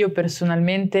preoccupazione. Io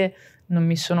personalmente non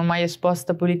mi sono mai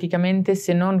esposta politicamente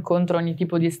se non contro ogni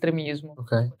tipo di estremismo,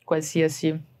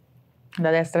 qualsiasi,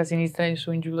 da destra a sinistra, in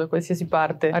su in giù, da qualsiasi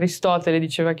parte. Aristotele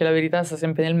diceva che la verità sta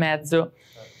sempre nel mezzo.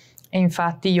 E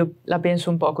infatti io la penso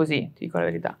un po' così, ti dico la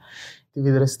verità. Ti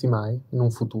vedresti mai in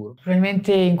un futuro?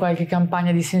 Probabilmente in qualche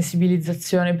campagna di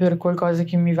sensibilizzazione per qualcosa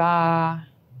che mi va,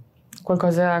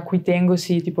 qualcosa a cui tengo,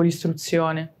 sì, tipo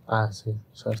l'istruzione. Ah sì,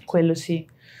 certo. Quello sì.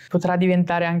 Potrà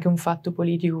diventare anche un fatto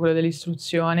politico quello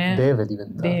dell'istruzione. Deve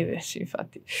diventare. Deve, sì,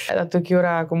 infatti. Dato che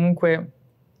ora comunque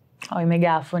ho i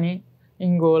megafoni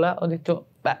in gola, ho detto,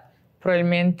 beh,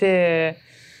 probabilmente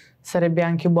sarebbe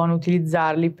anche buono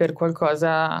utilizzarli per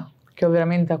qualcosa che ho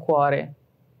veramente a cuore.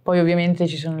 Poi ovviamente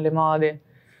ci sono le mode,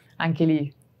 anche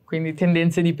lì, quindi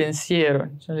tendenze di pensiero,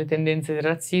 ci sono le tendenze del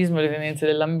razzismo, le tendenze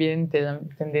dell'ambiente, le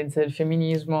tendenze del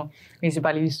femminismo, quindi si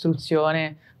parli di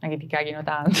istruzione, anche ti caghino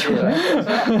tanto.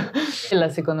 Quella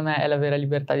secondo me è la vera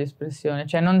libertà di espressione,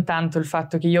 cioè non tanto il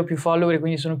fatto che io ho più follower e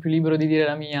quindi sono più libero di dire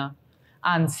la mia,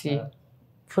 anzi,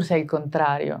 forse è il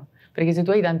contrario, perché se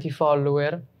tu hai tanti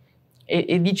follower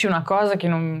e dici una cosa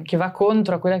che va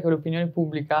contro a quella che è l'opinione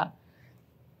pubblica,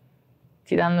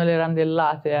 ti danno le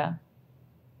randellate,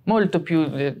 molto più.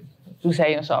 Tu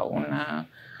sei, non so, un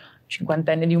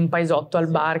cinquantenne di un paesotto al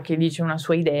bar che dice una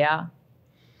sua idea,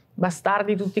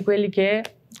 bastardi tutti quelli che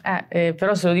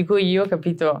però se lo dico io,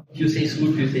 capito? Più sei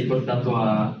su, più sei portato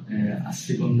a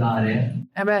secondare.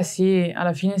 Beh sì,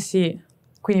 alla fine sì.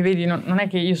 Quindi vedi, non è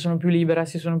che io sono più libera,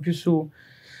 se sono più su.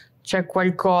 C'è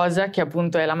qualcosa che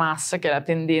appunto è la massa, che è la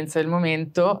tendenza del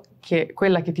momento, che è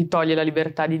quella che ti toglie la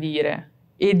libertà di dire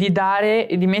e di dare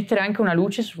e di mettere anche una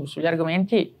luce sugli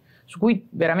argomenti su cui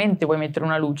veramente vuoi mettere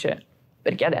una luce.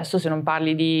 Perché adesso se non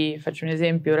parli di, faccio un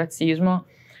esempio, razzismo,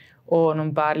 o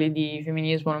non parli di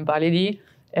femminismo, non parli di...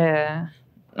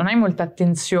 non hai molta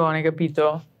attenzione, capito?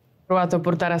 Ho provato a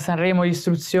portare a Sanremo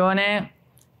l'istruzione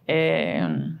e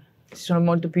si sono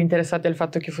molto più interessati al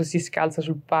fatto che fossi scalza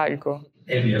sul palco.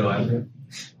 È vero, è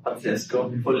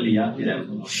pazzesco, follia,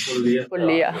 diremmo.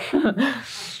 Follia.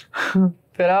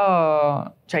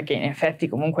 Però, cioè che in effetti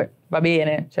comunque va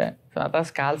bene, cioè sono andata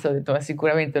scalza, ho detto ma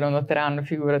sicuramente non noteranno,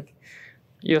 figurati.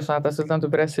 Io sono andata soltanto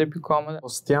per essere più comoda.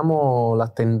 Spostiamo la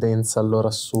tendenza allora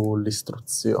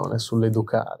sull'istruzione,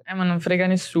 sull'educare. Ma non frega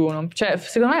nessuno. Cioè,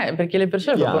 secondo me è perché le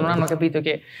persone proprio non hanno capito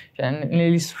che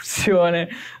nell'istruzione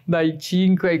dai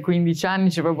 5 ai 15 anni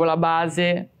c'è proprio la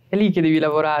base. È lì che devi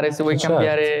lavorare se vuoi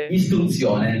cambiare.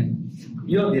 Istruzione.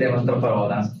 Io direi un'altra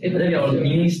parola. E poi abbiamo il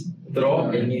ministro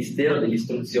e il ministero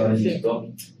dell'istruzione,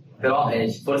 giusto? Però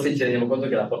forse ci rendiamo conto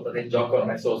che la portata in gioco non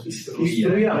è solo su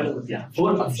istruire.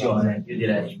 Formazione, io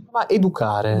direi. Ma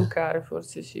educare. Educare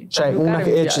forse sì. Cioè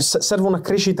serve una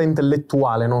crescita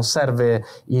intellettuale, non serve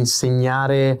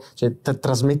insegnare, cioè,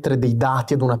 trasmettere dei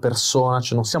dati ad una persona,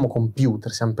 cioè non siamo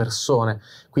computer, siamo persone.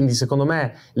 Quindi secondo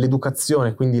me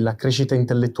l'educazione, quindi la crescita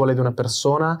intellettuale di una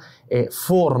persona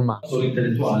forma. Solo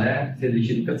intellettuale, se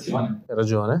dici educazione. Hai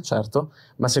ragione, certo,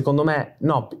 ma secondo me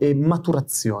no, è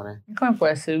maturazione. Come può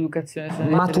essere educazione se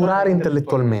non Maturare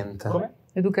intellettualmente. Come?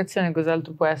 Educazione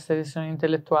cos'altro può essere se non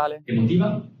intellettuale?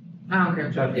 Emotiva? Ah, ok,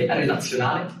 cioè, È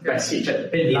relazionale? beh sì, Cioè,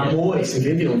 per dire, l'amore, i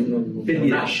segreti non per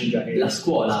dire, nasci da che... la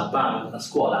scuola,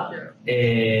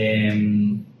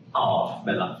 oh,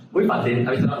 bella. Voi avete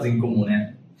una cosa in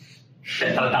comune?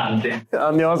 Cioè, tra tante.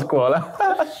 Andiamo a scuola.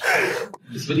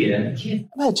 Si può dire?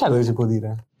 Beh, certo che si può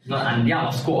dire. No, andiamo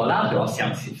a scuola, però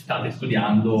state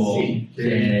studiando. Sì,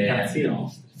 cazzi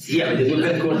nostri. Sì, avete due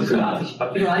percorsi scolastici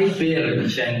particolari per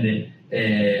vicende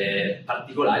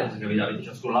particolari, perché avete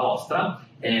ciascuno la vostra,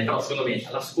 però secondo me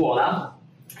la scuola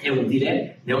è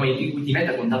utile nel momento in cui ti metti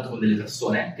a contatto con delle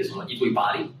persone che sono i tuoi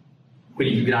pari,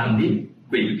 quelli più grandi,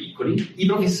 quelli più piccoli, i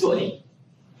professori,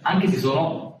 anche se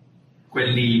sono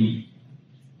quelli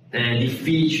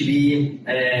difficili,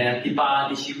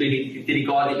 antipatici, quelli che ti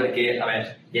ricordi perché,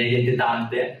 vabbè, ne hai dette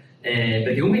tante,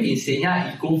 perché comunque ti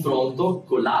insegna il confronto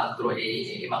con l'altro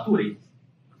e maturi.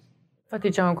 Infatti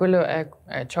diciamo quello è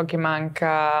ciò che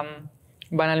manca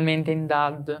banalmente in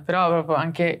DAD, però proprio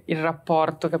anche il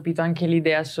rapporto, capito? Anche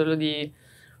l'idea solo di,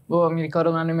 mi ricordo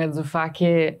un anno e mezzo fa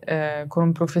che con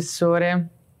un professore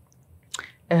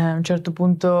a un certo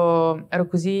punto ero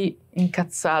così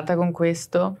incazzata con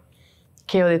questo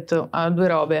che ho detto due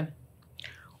robe,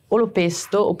 o lo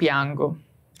pesto o piango.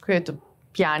 Quindi ho detto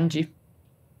piangi.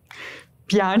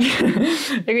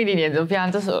 E quindi niente, ho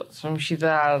pianto, sono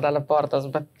uscita dalla porta,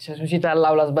 sono uscita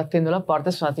dall'aula sbattendo la porta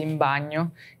e sono andata in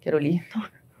bagno, che ero lì. No,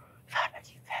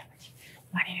 fermati,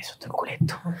 manine sotto il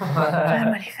culetto,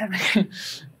 fermati.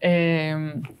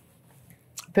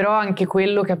 Però anche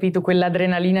quello, capito,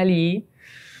 quell'adrenalina lì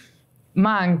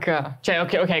manca. Cioè,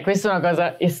 ok, questa è una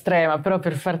cosa estrema, però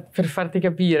per farti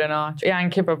capire, no? E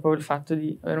anche proprio il fatto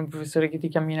di avere un professore che ti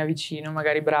cammina vicino,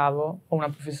 magari bravo, o una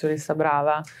professoressa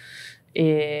brava,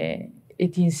 e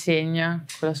ti insegna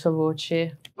con la sua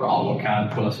voce. Provoca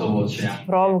con la sua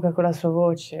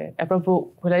voce. È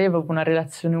proprio, quella lì è proprio una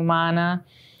relazione umana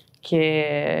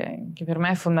che per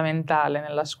me è fondamentale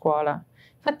nella scuola.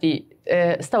 Infatti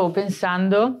stavo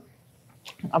pensando,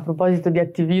 a proposito di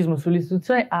attivismo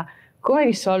sull'istruzione, a come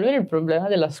risolvere il problema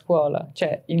della scuola,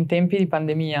 cioè in tempi di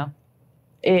pandemia,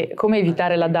 e come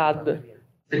evitare la DAD.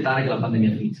 Aspettare che la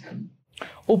pandemia finisca.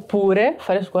 Oppure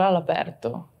fare scuola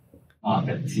all'aperto.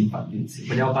 Sì, infatti, se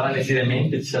vogliamo parlare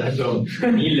seriamente ci sarebbero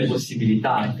 1000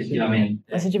 possibilità,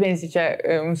 effettivamente. Ma se ci pensi,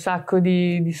 cioè, un sacco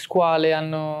di scuole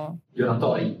hanno... Gli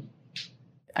oratori.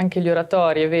 Anche gli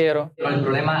oratori, è vero. Però il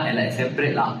problema è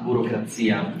sempre la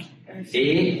burocrazia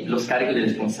e lo scarico di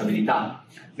responsabilità.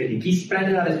 Quindi chi si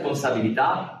prende la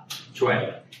responsabilità,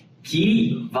 cioè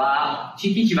chi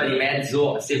ci va di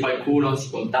mezzo se qualcuno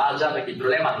si contagia, perché il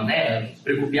problema non è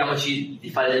preoccupiamoci di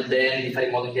fare del bene, di fare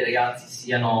in modo che i ragazzi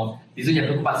siano... Bisogna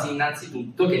preoccuparsi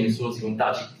innanzitutto che nessuno si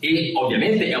contagi. E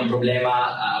ovviamente è un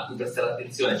problema a cui prestare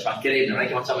attenzione, ci mancherebbe, non è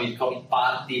che facciamo il Covid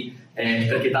party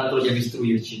perché tanto dobbiamo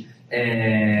istruirci.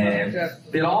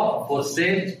 Però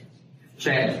forse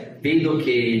vedo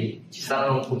che ci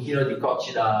saranno un pochino di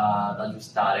cocci da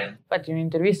aggiustare. Infatti in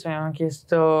un'intervista mi hanno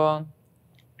chiesto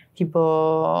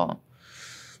tipo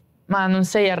ma non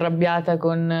sei arrabbiata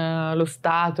con lo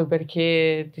Stato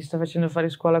perché ti sta facendo fare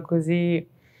scuola così?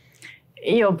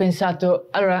 E io ho pensato,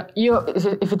 allora io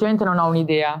effettivamente non ho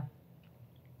un'idea,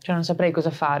 cioè non saprei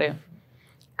cosa fare,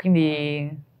 quindi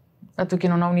dato che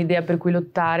non ho un'idea per cui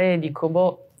lottare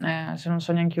dico se non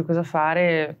so neanche io cosa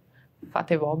fare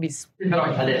fate vobis. Però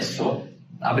adesso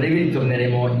a breve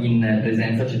ritorneremo in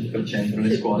presenza al 100%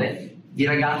 nelle scuole. I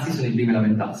ragazzi sono i primi a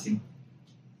lamentarsi,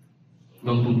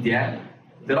 non tutti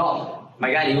però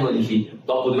magari uno dici,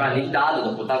 dopo 2 anni di DAD,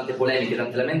 dopo tante polemiche,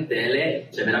 tante lamentele,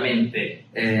 cioè veramente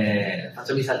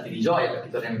facciamo i salti di gioia perché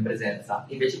torniamo in presenza.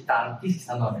 Invece tanti si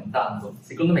stanno lamentando.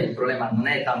 Secondo me il problema non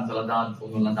è tanto la DAD o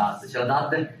non la DAD, cioè la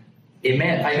DAD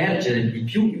fa emergere di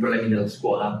più i problemi della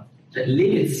scuola. Cioè le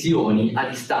lezioni a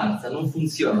distanza non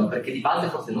funzionano perché di base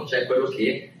forse non c'è quello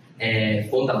che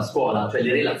fonda la scuola, cioè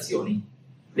le relazioni.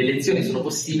 Le lezioni sono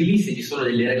possibili se ci sono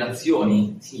delle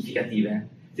relazioni significative.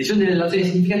 Se ci sono delle relazioni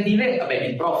significative, vabbè,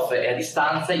 il prof è a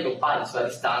distanza, i compagni sono a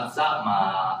distanza,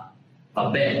 ma va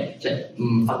bene, cioè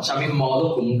facciamo in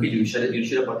modo comunque di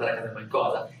riuscire a portare a casa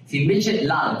qualcosa. Se invece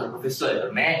l'altro professore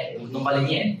per me non vale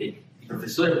niente, il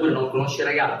professore pure non conosce i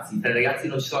ragazzi, tra i ragazzi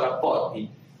non ci sono rapporti,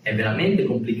 è veramente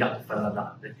complicato fare la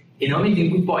DAD. E nel momento in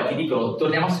cui poi ti dicono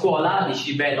torniamo a scuola,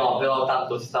 dici beh no, però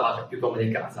tanto si stava più comodi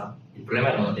a casa. Il problema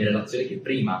erano le relazioni che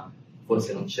prima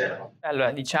forse non c'erano.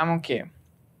 Allora, diciamo che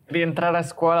rientrare a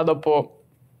scuola dopo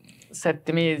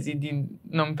 7 mesi di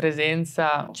non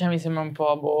presenza, cioè mi sembra un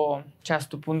po', cioè a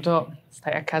sto punto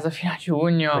stai a casa fino a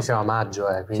giugno. Noi siamo a maggio,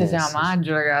 quindi Cioè siamo a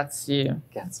maggio, ragazzi.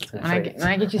 Cazzo, Non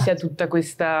è che ci sia tutta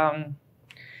questa...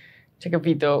 Cioè,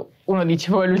 capito? Uno dice,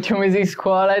 poi è l'ultimo mese di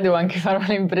scuola e devo anche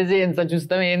farmela in presenza,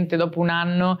 giustamente, dopo un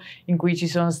anno in cui ci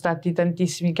sono stati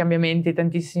tantissimi cambiamenti,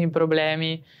 tantissimi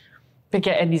problemi,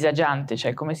 perché è disagiante,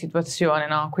 cioè, come situazione,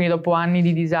 no? Quindi dopo anni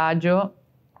di disagio,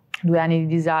 2 anni di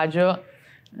disagio,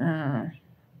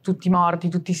 tutti morti,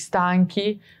 tutti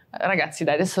stanchi, ragazzi,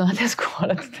 dai, adesso andate a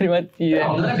scuola tutte le mattine.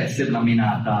 Però non dovrebbe essere una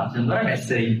menata, cioè non dovrebbe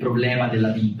essere il problema della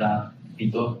vita,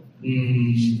 capito?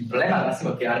 Il problema al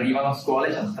massimo è che arrivano a scuola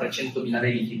e hanno 300.000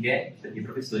 verifiche perché i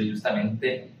professori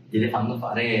giustamente gliele fanno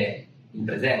fare in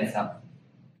presenza.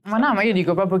 Ma no, ma io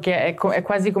dico proprio che è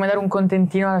quasi come dare un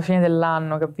contentino alla fine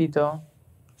dell'anno, capito?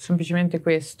 Semplicemente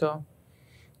questo.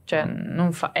 Cioè,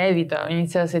 evita,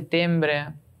 inizia da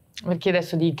settembre. Perché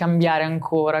adesso di cambiare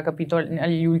ancora, capito?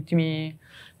 Agli ultimi...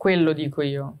 Quello dico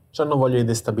io. Cioè non voglio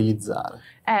destabilizzare.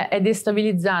 È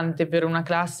destabilizzante per una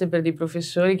classe, per dei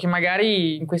professori che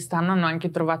magari in quest'anno hanno anche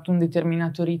trovato un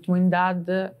determinato ritmo in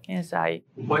DAD, che ne sai.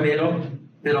 Un po' è vero,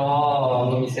 però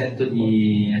non mi sento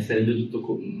di essere del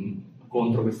tutto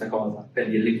contro questa cosa. Per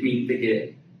dire, le quinte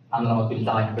che hanno la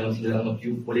maturità, che poi non si vedranno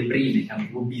più, o le prime che hanno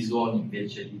più bisogno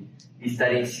invece di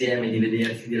stare insieme, di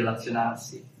vedersi, di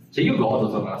relazionarsi. Cioè io godo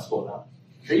tornare a scuola.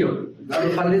 Cioè io vado a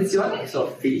fare lezione e sono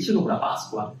felice come una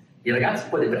Pasqua. I ragazzi un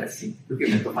po' depressi, perché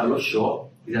mi metto a fare lo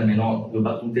show, così almeno 2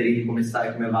 battute ridi, come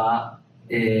stai, come va.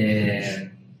 Perché?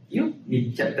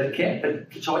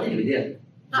 Perché ho voglia di vedere.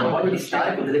 Ho voglia di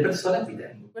stare con delle persone a cui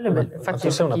tengo. Quello è bello, Ma tu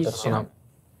sei una persona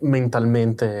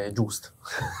mentalmente giusta.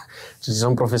 Ci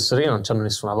sono professori che non hanno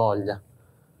nessuna voglia.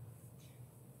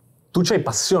 Tu c'hai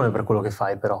passione per quello che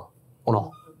fai, però, o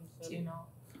no? Sì, no.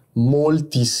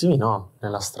 Moltissimi no,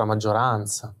 nella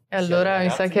stramaggioranza. E allora mi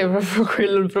sa che è proprio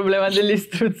quello il problema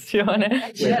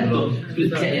dell'istruzione. Certo,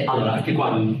 allora anche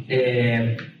qua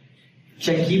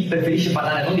c'è chi preferisce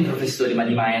parlare non di professori ma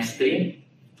di maestri,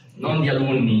 non di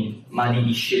alunni ma di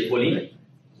discepoli,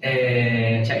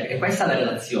 cioè è questa la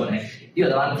relazione. Io ho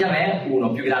davanti a me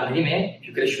uno più grande di me,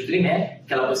 più cresciuto di me,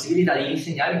 che ha la possibilità di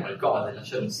insegnare qualcosa, di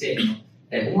lasciare un segno.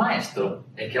 Un maestro,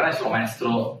 che non è solo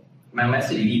maestro, ma è un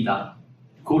maestro di vita.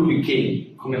 Colui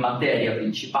che come materia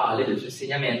principale del suo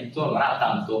insegnamento non ha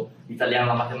tanto l'italiano,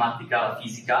 la matematica, la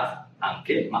fisica,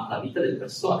 anche, ma la vita delle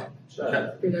persone.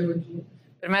 Cioè, Pedagogia.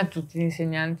 Per me tutti gli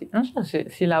insegnanti, non so se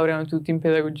si laureano tutti in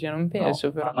pedagogia, non penso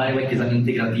no, però. ma è qualche esame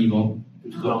integrativo?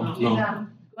 No.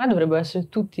 Ma dovrebbero essere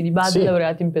tutti di base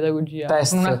laureati in pedagogia.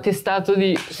 Test. Con un attestato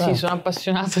di sì, sono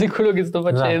appassionato di quello che sto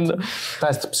facendo. Esatto.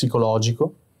 Test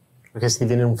psicologico, perché se ti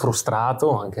viene un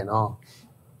frustrato, anche no.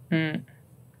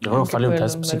 Devono fargli un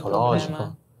test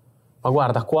psicologico. Ma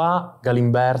guarda, qua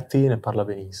Galimberti ne parla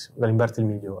benissimo. Galimberti è il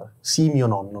migliore. Sì, mio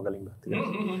nonno Galimberti.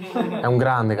 È un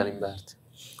grande Galimberti.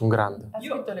 Un grande. Ha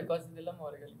scritto le cose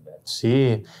dell'amore, Galimberti.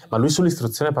 Sì, ma lui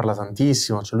sull'istruzione parla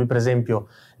tantissimo. Cioè lui, per esempio,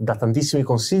 dà tantissimi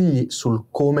consigli sul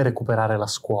come recuperare la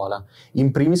scuola. In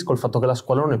primis col fatto che la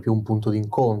scuola non è più un punto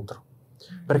di-incontro.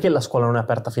 Perché la scuola non è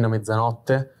aperta fino a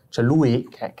mezzanotte? Cioè lui,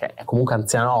 che è comunque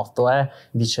anzianotto,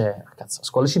 dice, cazzo, a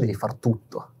scuola ci devi far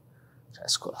tutto. Cioè,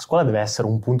 la scuola deve essere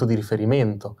un punto di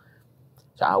riferimento.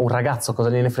 Cioè, un ragazzo cosa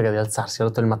gliene frega di alzarsi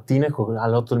alle 8 del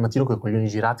mattino con i coglioni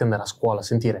girati e andare a scuola,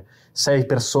 sentire 6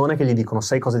 persone che gli dicono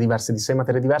 6 cose diverse di 6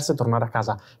 materie diverse, tornare a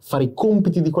casa, fare i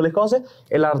compiti di quelle cose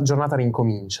e la giornata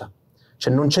rincomincia.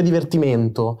 Cioè non c'è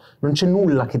divertimento, non c'è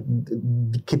nulla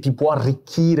che ti può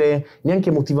arricchire neanche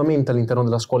emotivamente all'interno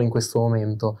della scuola in questo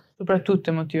momento. Soprattutto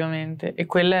emotivamente. E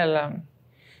quello è il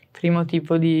primo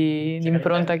tipo di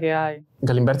impronta che hai.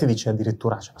 Galimberti dice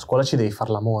addirittura, cioè, a scuola ci devi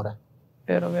far l'amore.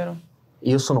 Vero, vero.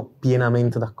 Io sono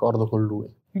pienamente d'accordo con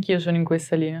lui. Anch'io sono in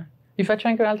questa linea. Vi faccio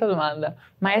anche un'altra domanda.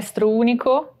 Maestro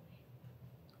unico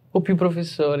o più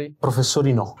professori?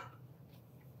 Professori no.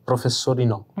 Professori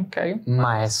no. Ok.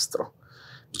 Maestro.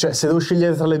 Cioè, se devo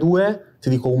scegliere tra le due, ti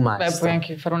dico un maestro. Beh, puoi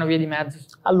anche fare una via di mezzo.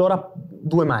 Allora,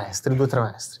 2 maestri, 2 o 3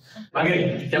 maestri.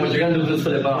 Magari stiamo giocando tutto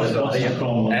sulle parole.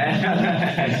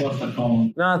 Risposta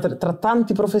comoda. No, tra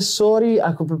tanti professori,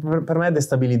 per me è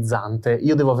destabilizzante.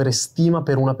 Io devo avere stima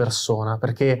per una persona,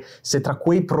 perché se tra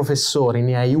quei professori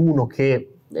ne hai uno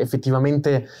che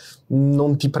effettivamente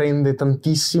non ti prende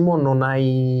tantissimo, non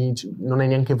hai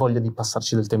neanche voglia di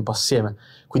passarci del tempo assieme.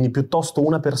 Quindi piuttosto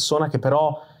una persona che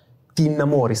però ti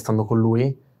innamori stando con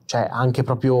lui, cioè anche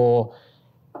proprio...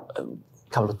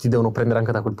 Cavolo, ti devono prendere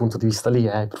anche da quel punto di vista lì,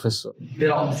 professore.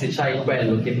 Però se c'hai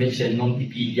quello che invece non ti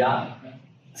piglia,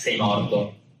 sei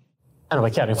morto. No, è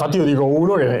chiaro, infatti io dico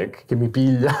uno che mi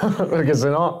piglia, perché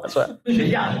sennò... Cioè...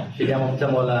 Scegliamo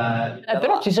diciamo la...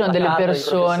 Però ci sono la delle carta dei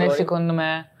persone, professori. secondo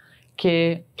me,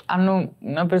 che hanno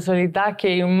una personalità che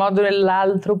in un modo o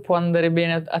nell'altro può andare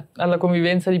bene alla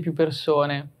convivenza di più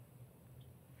persone.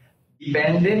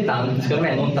 Dipende tanto, secondo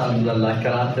me, non tanto dal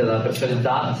carattere, dalla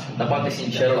personalità, da quanto è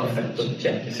sincero l'affetto.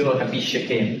 Cioè, se uno capisce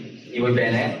che ti vuoi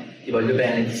bene, ti voglio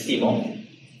bene, ti stimo,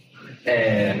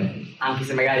 anche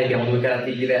se magari abbiamo 2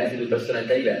 caratteri diversi, 2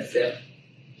 personalità diverse,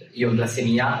 io in classe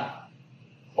mia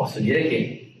posso dire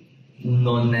che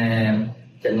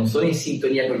non sono in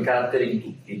sintonia col carattere di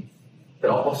tutti,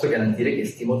 però posso garantire che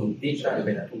stimo tutti, cioè voglio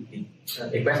bene a tutti.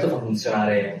 E questo fa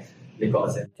funzionare le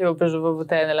cose. Ti avevo preso proprio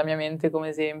te nella mia mente come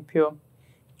esempio,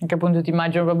 anche appunto ti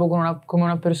immagino proprio come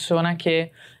una persona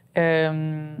che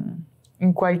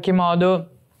in qualche modo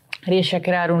riesce a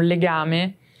creare un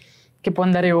legame che può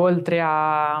andare oltre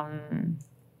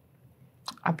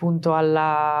appunto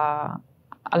alla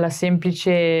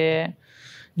semplice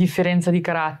differenza di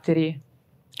caratteri,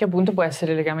 che appunto può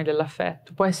essere il legame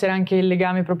dell'affetto, può essere anche il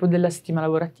legame proprio della stima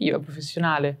lavorativa,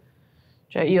 professionale.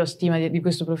 Cioè io ho stima di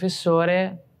questo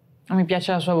professore, mi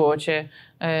piace la sua voce,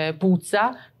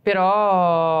 puzza,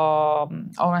 però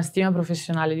ho una stima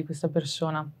professionale di questa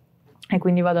persona e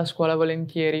quindi vado a scuola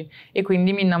volentieri e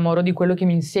quindi mi innamoro di quello che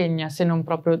mi insegna, se non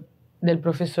proprio del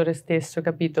professore stesso,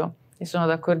 capito? E sono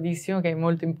d'accordissimo che è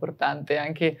molto importante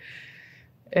anche,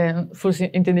 forse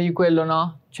intendevi quello,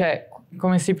 no? Cioè,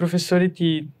 come se i professori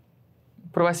ti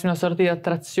provassi una sorta di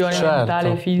attrazione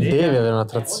mentale e fisica. Devi avere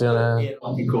un'attrazione.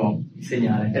 Erotico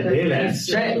insegnare.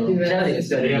 C'è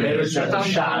Devi avere un certo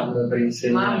charme per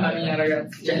insegnare. Mamma mia,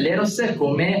 ragazzi. Cioè, l'eros è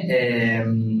come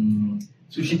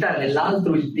suscitare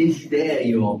nell'altro il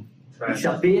desiderio di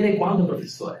sapere quanto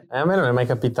professore. A me non è mai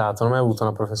capitato, non ho mai avuto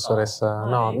una professoressa.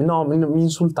 No, mi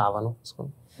insultavano.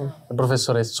 Le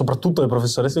professoresse, soprattutto le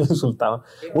professoresse mi insultavano.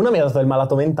 Una mi ha dato del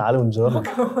malato mentale un giorno.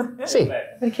 Sì.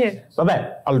 Perché?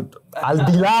 Vabbè, al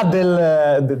di là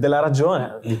della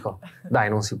ragione, dico,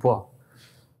 dai, non si può.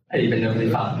 Dipende da cosa hai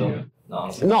fatto.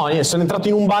 No, io sono entrato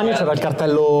in un bagno, c'era il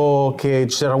cartello che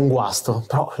c'era un guasto,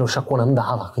 però lo sciacquone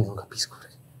andava, quindi non capisco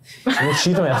perché. Sono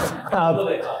uscito e mi ha...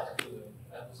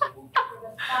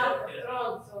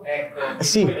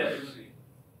 Sì.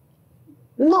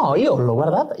 No, io l'ho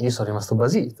guardata e io sono rimasto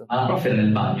basito. Ma la prof era nel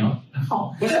bagno?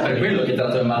 No, forse è per quello che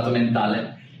tratto il malato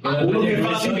mentale. Ma uno che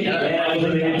fa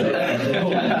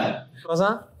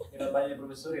Cosa? Era il bagno dei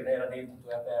professori, lei era dentro, tu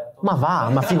hai aperto. Ma va,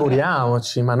 ma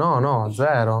figuriamoci, ma no,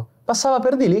 zero. Passava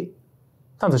per di lì,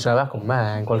 tanto ce l'aveva con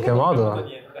me in qualche modo.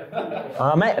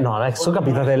 A me sono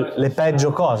capitate le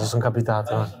peggio cose, sono capitate.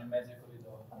 Sono in mezzo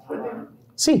ai corridoi.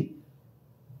 Sì.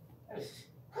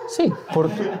 Sì,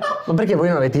 ma perché voi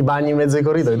non avete i bagni in mezzo ai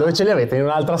corridoi? Dove ce li avete? In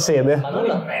un'altra sede? Ma non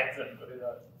in mezzo ai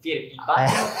corridoi. Il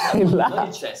bagno, non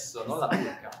il cesso, non la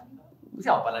buca.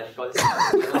 Possiamo parlare di cose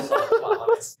semplici, non so,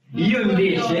 Io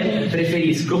invece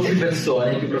preferisco più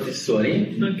persone, più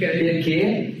professori,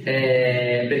 perché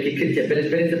per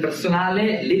esperienza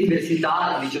personale le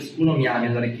diversità di ciascuno mi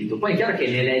hanno arricchito. Poi è chiaro che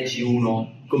ne eleggi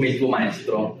uno come il tuo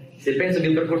maestro. Se penso al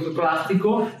mio percorso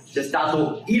scolastico, c'è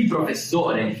stato il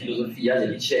professore di filosofia del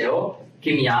liceo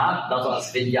che mi ha dato la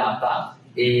svegliata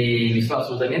e mi sono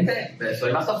sono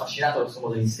rimasto affascinato dal suo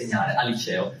modo di insegnare al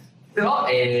liceo. Però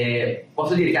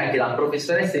posso dire che anche la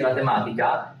professoressa di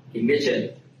matematica, che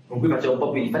invece con cui facevo un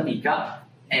po' più di fatica,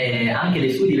 anche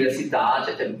le sue diversità,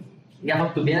 cioè, mi ha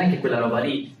fatto bene anche quella roba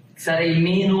lì. Sarei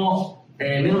meno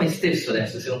me stesso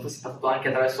adesso se non fosse stato anche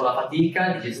attraverso la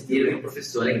fatica di gestire un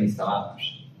professore che mi stava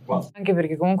qua. Anche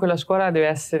perché comunque la scuola deve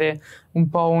essere un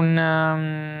po'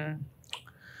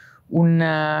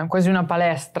 quasi una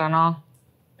palestra, no?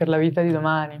 Per la vita di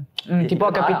domani. Non ti può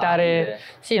capitare,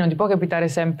 sì, non ti può capitare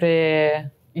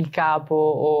sempre il capo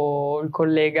o il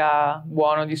collega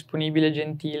buono, disponibile,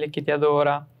 gentile, che ti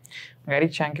adora. Magari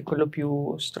c'è anche quello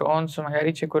più stronzo,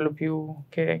 magari c'è quello più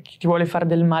che ti vuole fare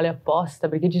del male apposta,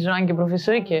 perché ci sono anche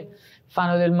professori che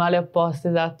fanno del male apposta,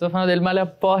 esatto, fanno del male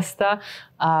apposta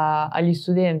agli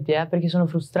studenti, perché sono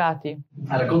frustrati.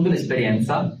 Racconto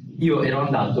un'esperienza. Io ero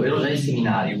già in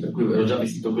seminario, per cui ero già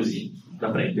vestito così,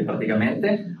 da prete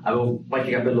praticamente, avevo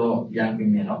qualche capello bianco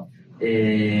in meno,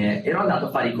 e ero andato a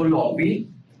fare i colloqui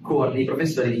con i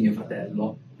professori di mio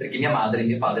fratello, perché mia madre e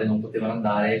mio padre non potevano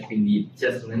andare, quindi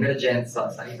c'era stata un'emergenza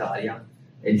sanitaria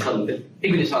e di salute, e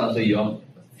quindi sono andato io.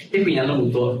 E quindi hanno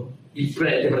avuto il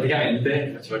prete praticamente,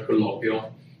 che faceva il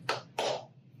colloquio,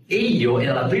 e io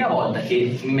era la prima volta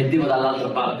che mi mettevo dall'altra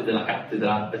parte della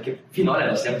cattedra, perché finora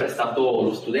ero sempre stato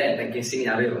lo studente, anche in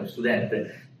seminario ero uno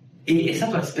studente, e è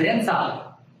stata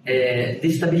un'esperienza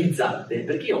destabilizzante,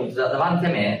 perché io ho avuto davanti a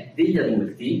me degli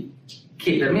adulti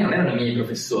che per me non erano i miei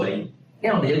professori,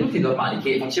 erano degli adulti normali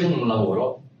che facevano un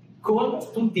lavoro con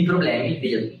tutti i problemi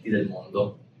degli adulti del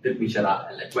mondo. Per cui c'era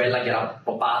quella che era un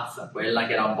po' pazza, quella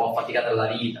che era un po' affaticata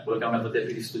dalla vita, quello che non poteva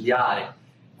più studiare,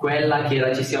 quella che era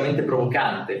eccessivamente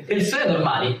provocante. Persone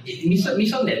normali. E mi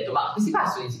sono detto, ma questi qua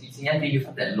sono gli insegnanti di mio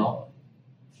fratello?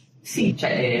 Sì,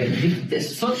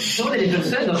 sono delle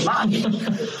persone normali,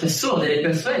 sono delle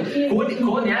persone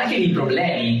con anche dei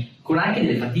problemi, con anche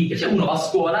delle fatiche. Cioè uno va a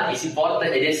scuola e si porta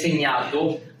ed è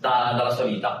segnato dalla sua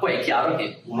vita. Poi è chiaro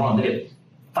che uno non deve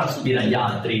far subire agli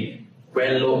altri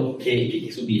quello che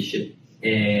subisce.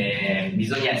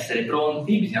 Bisogna essere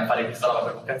pronti, bisogna fare questa roba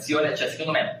per vocazione. Cioè,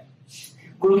 secondo me,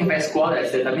 quello che fai a scuola deve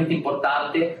essere talmente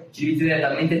importante, ci devi tenere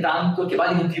talmente tanto che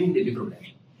vale di più dei tuoi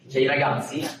problemi. Cioè, i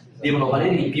ragazzi devono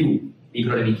valere di più dei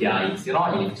problemi che hai, se no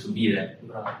li devi subire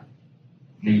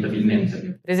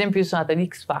inevitabilmente. Per esempio, io sono andata ad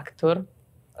X Factor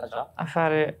a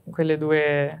fare quelle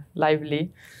 2 live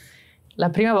lì. La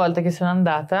prima volta che sono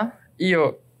andata,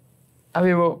 io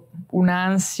avevo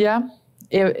un'ansia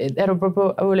e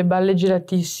avevo le balle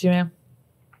giratissime,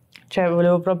 cioè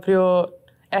volevo proprio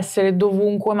essere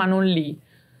dovunque ma non lì.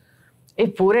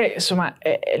 Eppure, insomma,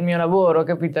 è il mio lavoro,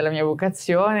 capito? È la mia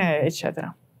vocazione,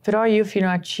 eccetera. Però io fino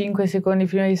a 5 secondi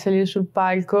prima di salire sul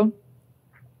palco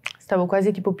stavo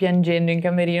quasi tipo piangendo in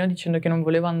camerino dicendo che non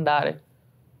volevo andare.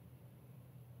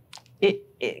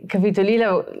 E capito, lì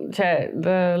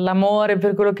l'amore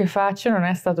per quello che faccio non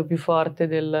è stato più forte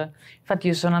Infatti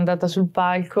io sono andata sul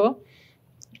palco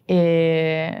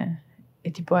e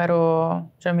tipo non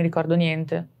mi ricordo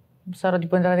niente. Sarò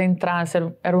tipo entrata in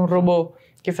trance, ero un robot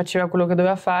che faceva quello che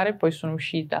doveva fare, poi sono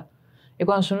uscita. E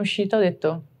quando sono uscita ho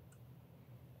detto,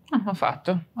 ho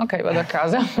fatto, ok, vado a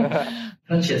casa.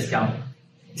 Francesca,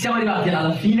 siamo arrivati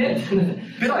alla fine,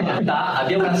 però in realtà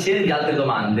abbiamo una serie di altre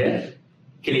domande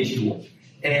che leggi tu,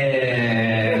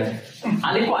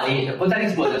 alle quali potrai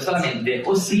rispondere solamente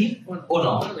o sì o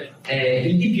no.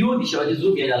 Il di più, diceva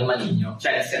Gesù, viene dal maligno,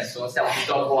 cioè nel senso non stiamo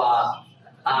purtroppo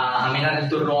a menare il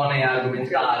torrone, a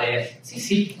argomentare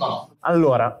sì, no.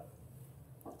 Allora,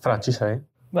 Fra, ci sei?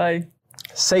 Vai.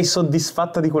 Sei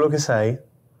soddisfatta di quello che sei?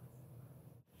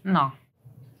 No.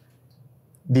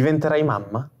 Diventerai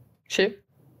mamma? Sì.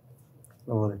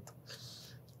 L'avevo detto.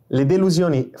 Le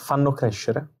delusioni fanno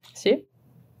crescere? Sì.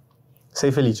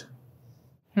 Sei felice?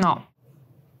 No.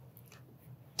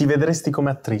 Ti vedresti come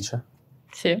attrice?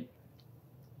 Sì.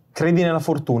 Credi nella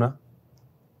fortuna?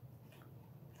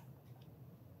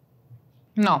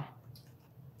 No.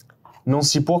 Non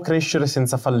si può crescere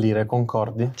senza fallire,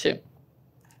 concordi? Sì.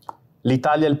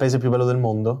 L'Italia è il paese più bello del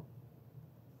mondo?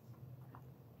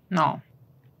 No.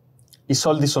 I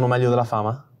soldi sono meglio della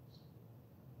fama?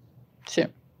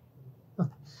 Sì.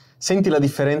 Senti la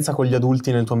differenza con gli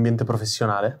adulti nel tuo ambiente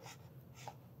professionale?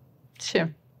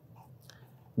 Sì.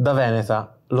 Da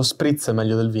veneta, lo spritz è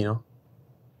meglio del vino?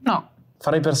 No.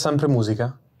 Farai per sempre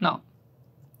musica? No.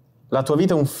 La tua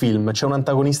vita è un film, c'è un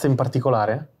antagonista in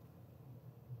particolare?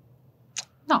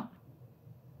 No.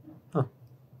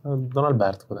 Don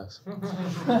Alberto può essere.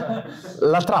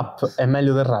 La trap è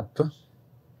meglio del rap?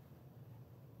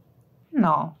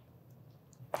 No.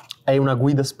 È una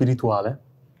guida spirituale?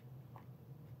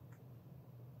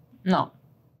 No.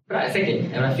 Però sai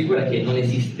che è una figura che non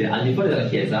esiste al di fuori della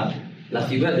Chiesa. La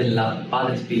figura del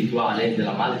padre spirituale,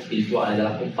 della madre spirituale,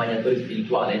 dell'accompagnatore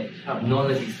spirituale non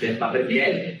esiste, ma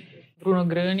perché Bruno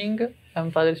Gröning è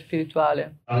un padre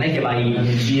spirituale. non è che vai in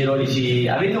giro e dici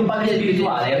avete un padre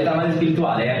spirituale, avete una madre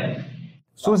spirituale?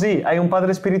 Susi, hai un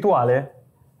padre spirituale?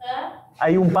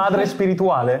 Hai un padre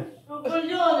spirituale? Un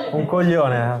coglione! Un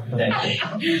coglione.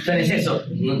 Cioè, nel senso,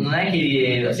 non è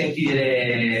che senti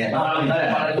dire no, andare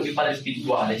a parlare con mio padre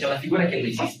spirituale, c'è una figura che non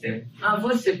esiste.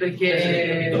 Forse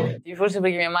perché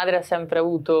mia madre ha sempre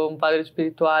avuto un padre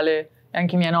spirituale, e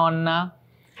anche mia nonna,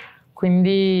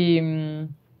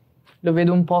 quindi lo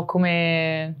vedo un po'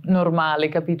 come normale,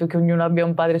 capito? Che ognuno abbia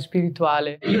un padre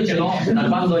spirituale. Io ce l'ho da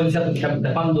quando ho iniziato,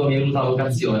 da quando mi è venuta la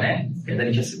vocazione, che è da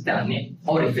 17 anni,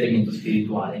 ho un riferimento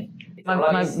spirituale.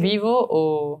 Ma vivo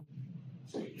o...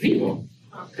 Vivo.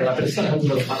 Che la persona con cui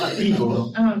lo parla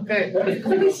vivo. Ah, ok.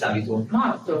 Come pensavi tu?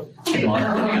 Morto. Che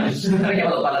morto? Perché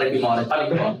vado a parlare con i morti? Parli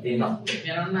con i morti? No.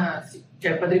 Mia nonna, sì.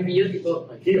 Cioè, padre Pio, tipo...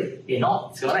 E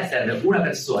no, secondo me serve una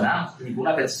persona,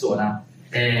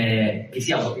 che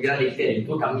sia un po' più grande di te nel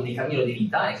tuo cammino di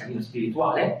vita, nel cammino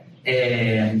spirituale,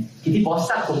 che ti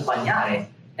possa accompagnare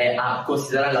a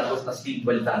considerare la tua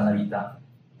spiritualità nella vita.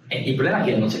 E il problema è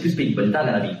che non c'è più spiritualità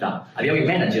nella vita. Abbiamo i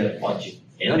manager oggi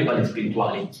e non i padri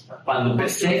spirituali. Quando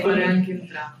perseguono anche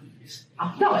entrambi.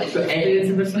 No,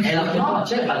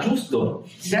 ma giusto.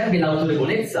 Serve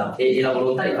l'autorevolezza e la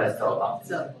volontà di fare questa roba.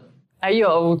 Esatto. Io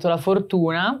ho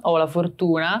la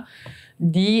fortuna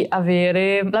di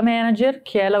avere la manager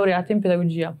che è laureata in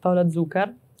pedagogia, Paola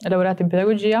Zuccar, è laureata in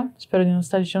pedagogia, spero di non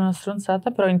stare dicendo una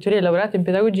stronzata, però in teoria è laureata in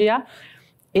pedagogia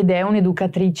ed è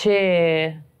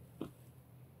un'educatrice,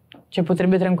 cioè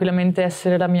potrebbe tranquillamente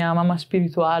essere la mia mamma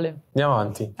spirituale. Andiamo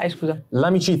avanti. Scusa.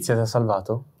 L'amicizia ti ha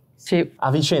salvato? Sì.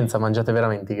 A Vicenza mangiate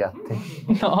veramente i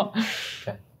gatti? No.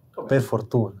 Okay. Per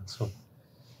fortuna, insomma.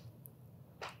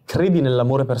 Credi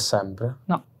nell'amore per sempre?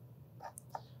 No.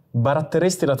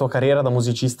 Baratteresti la tua carriera da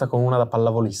musicista con una da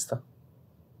pallavolista?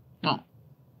 No.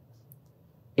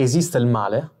 Esiste il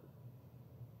male?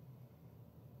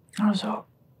 Non lo so.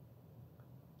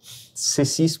 Se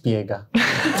si spiega.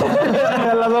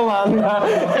 È la domanda.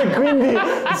 E quindi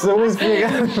se vuoi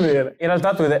spiegare bene. In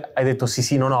realtà tu hai detto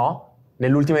sì, no, no.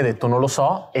 Nell'ultimo hai detto non lo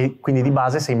so e quindi di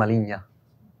base sei maligna.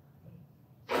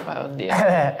 Oddio.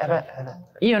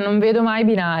 Io non vedo mai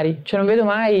binari, cioè non vedo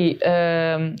mai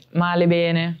male,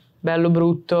 bene, bello,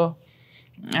 brutto,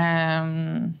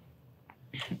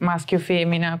 maschio,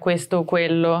 femmina, questo o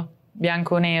quello,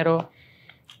 bianco o nero.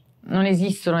 Non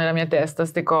esistono nella mia testa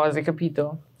queste cose,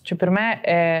 capito? Cioè per me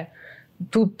è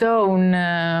tutta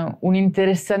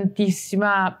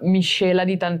un'interessantissima miscela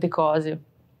di tante cose.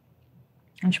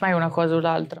 Non c'è mai una cosa o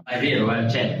l'altra. È vero,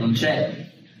 cioè,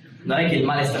 non è che il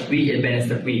male sta qui e il bene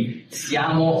sta qui.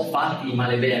 Siamo fatti di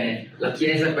male e bene. La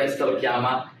Chiesa questo lo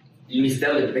chiama il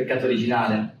mistero del peccato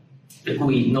originale. Per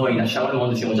cui noi nasciamo nel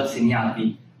mondo e siamo già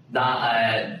segnati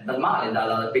dal male,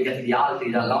 dai peccati di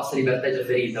altri, dalla nostra libertà già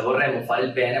ferita. Vorremmo fare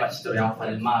il bene, ma ci troviamo a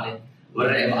fare il male.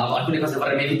 Alcune cose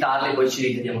vorremmo evitarle e poi ci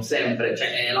ricadiamo sempre.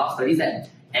 Cioè, la nostra vita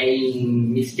è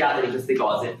mischiata di queste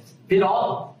cose.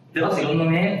 Però secondo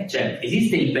me, cioè,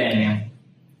 esiste il bene.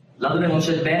 Laddove non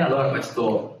c'è il bene, allora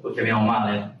questo lo chiamiamo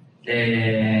male.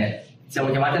 Siamo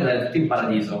chiamati ad andare tutti in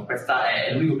paradiso. Questo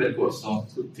è l'unico percorso.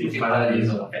 Tutti in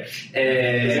paradiso. Okay.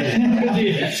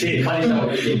 Sì, diciamo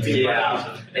così.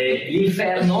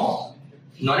 L'inferno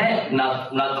non è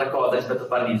un'altra cosa rispetto al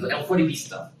paradiso, è un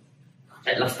fuorivista.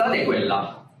 Cioè, la strada è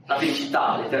quella, la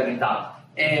felicità, l'eternità.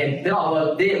 Però a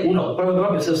volte uno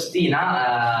proprio si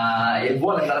ostina e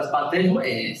vuole andare a sbattere giù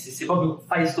e se proprio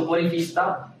fai sto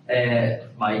fuorivista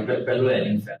vai, quello è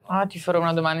l'inferno. Ti farò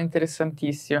una domanda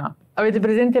interessantissima. Avete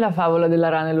presente la favola della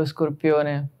rana e lo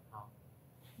scorpione? No.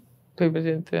 Tu hai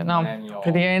presente? No.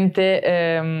 Praticamente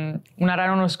una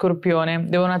rana e uno scorpione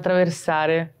devono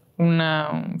attraversare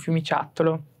un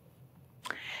fiumiciattolo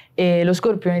e lo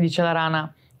scorpione dice alla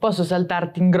rana: posso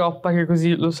saltarti in groppa che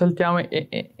così lo saltiamo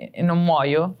e non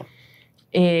muoio?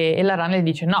 E la rana le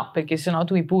dice no, perché sennò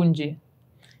tu mi pungi.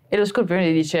 E lo scorpione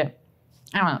gli dice: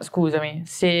 ma scusami,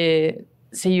 se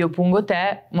io pungo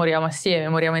te, moriamo assieme,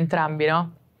 moriamo entrambi,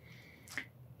 no?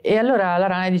 E allora la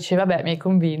rana dice: vabbè, mi hai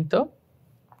convinto.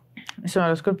 Insomma,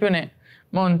 lo scorpione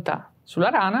monta sulla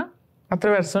rana,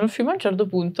 attraversano il fiume, a un certo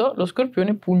punto lo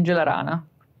scorpione punge la rana.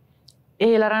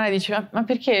 E la rana dice: ma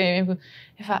perché?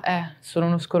 E fa: sono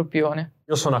uno scorpione.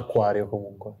 Io sono acquario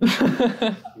comunque.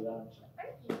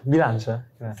 Bilancia?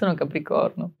 Sono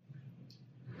capricorno.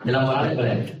 E la morale qual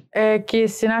è? È che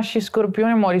se nasci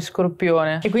scorpione muori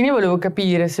scorpione. E quindi volevo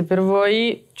capire se per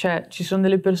voi, cioè, ci sono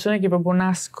delle persone che proprio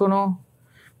nascono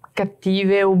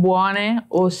cattive o buone,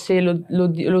 o se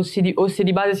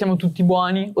di base siamo tutti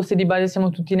buoni, o se di base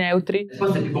siamo tutti neutri. La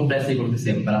risposta è più complessa di quello che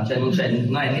sembra, cioè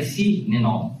non è né sì né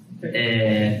no,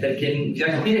 perché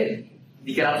bisogna capire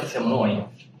di che razza siamo noi.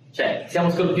 Cioè, siamo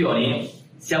scorpioni,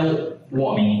 siamo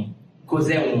uomini.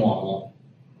 Cos'è un uomo?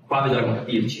 Qua dovremmo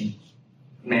capirci.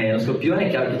 Lo scorpione è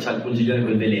chiaro che c'ha il pungiglione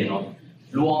col veleno.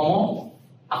 l'uomo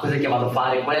a cosa è chiamato a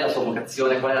fare, qual è la sua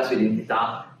vocazione, qual è la sua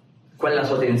identità, qual è la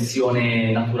sua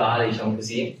tensione naturale, diciamo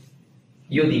così.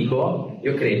 Io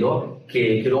credo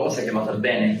che l'uomo sia chiamato al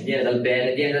bene, viene dal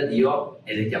bene, viene da Dio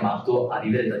ed è chiamato a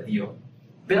vivere da Dio.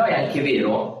 Però è anche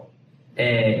vero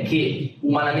che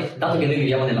umanamente, dato che noi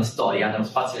viviamo nella storia, nello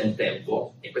spazio e nel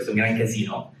tempo, e questo è un gran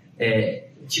casino,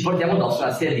 ci portiamo addosso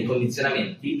una serie di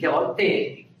condizionamenti che a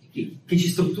volte che ci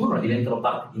strutturano, diventano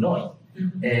parte di noi.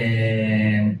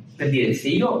 Per dire, se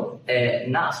io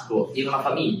nasco in una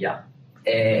famiglia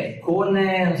con,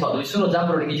 non so, dove sono già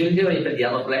problemi genitoriali, per dire,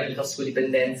 hanno problemi di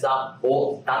tossicodipendenza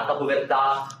o tanta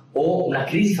povertà o una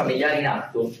crisi familiare in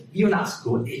atto, io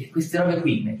nasco e queste robe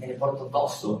qui me le porto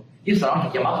addosso. Io sono anche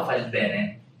chiamato a fare il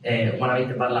bene,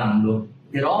 umanamente parlando,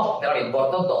 però mi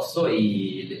porto addosso le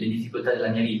difficoltà della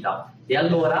mia vita. E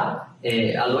allora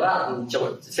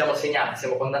diciamo, siamo segnati,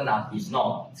 siamo condannati?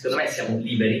 No, secondo me siamo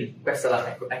liberi.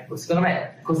 Ecco, secondo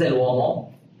me cos'è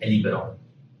l'uomo? È libero.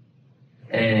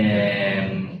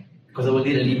 Cosa vuol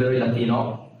dire libero in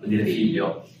latino? Vuol dire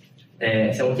figlio.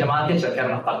 Siamo chiamati a cercare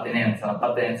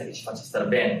un'appartenenza che ci faccia stare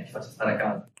bene, che ci faccia stare a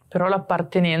casa. Però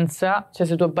l'appartenenza, cioè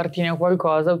se tu appartieni a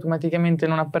qualcosa, automaticamente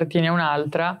non appartieni a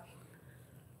un'altra,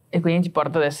 e quindi ti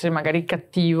porta ad essere magari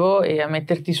cattivo e a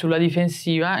metterti sulla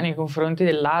difensiva nei confronti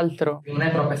dell'altro. Non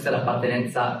è però questa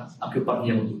l'appartenenza a cui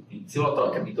apparteniamo tutti. Se uno trova,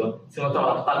 capito? Se uno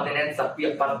trova l'appartenenza a cui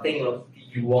appartengono tutti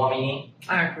gli uomini,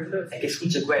 è che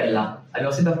sfugge quella.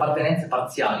 Abbiamo sempre appartenenze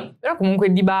parziali. Però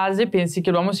comunque di base pensi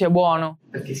che l'uomo sia buono.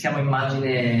 Perché siamo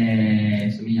immagine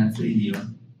e somiglianza di Dio.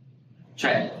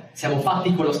 Cioè, siamo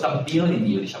fatti con lo stampino di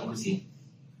Dio, diciamo così.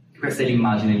 Questa è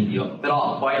l'immagine di Dio.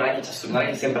 Però poi non è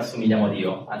che sempre assomigliamo a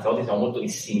Dio, anzi a volte siamo molto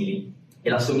dissimili. E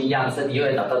la somiglianza a Dio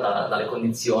è data dalle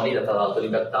condizioni, data dalla tua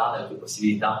libertà, dalle tue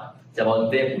possibilità. Se a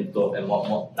volte appunto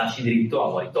nasci dritto ma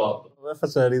muori torto. A me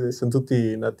faccia ridere, sono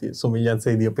tutti nati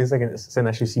somiglianza di Dio. Pensa che se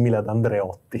nasci simile ad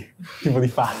Andreotti, tipo di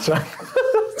faccia.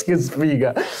 Che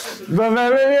sfiga. Vabbè,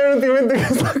 mi è venuta in mente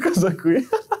questa cosa qui.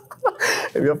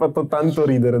 E mi ha fatto tanto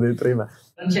ridere dentro di me.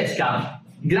 Francesca,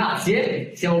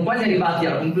 grazie. Siamo quasi arrivati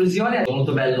alla conclusione. È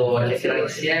molto bello chiacchierare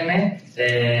insieme.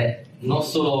 Non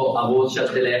solo a voce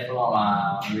al telefono,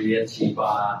 ma a vederci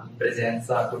qua in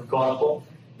presenza col corpo.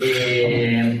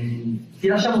 E ti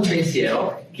lasciamo un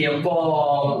pensiero che è un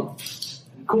po'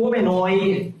 come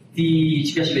noi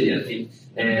ci piace vederti.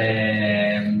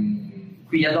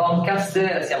 Qui ad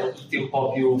Oncast siamo tutti un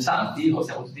po' più santi, o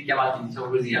siamo tutti chiamati, diciamo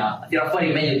così, a tirare fuori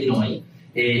il meglio di noi,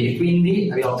 e quindi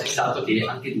abbiamo pensato che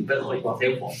anche tu per noi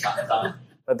sei un po' santa.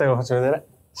 Aspetta che lo faccio vedere.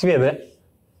 Si vede?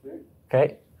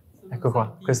 Ok, ecco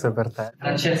qua, questo è per te.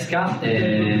 Francesca,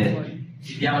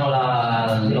 ti diamo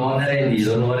l'onore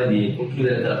di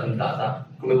concludere la puntata,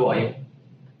 come vuoi.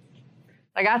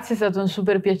 Ragazzi, è stato un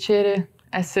super piacere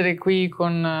essere qui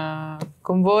con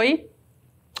voi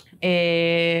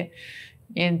e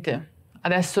niente,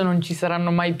 adesso non ci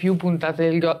saranno mai più puntate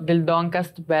del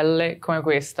Doncast belle come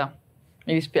questa,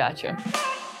 mi dispiace.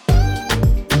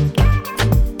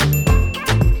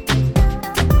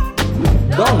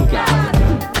 Doncast!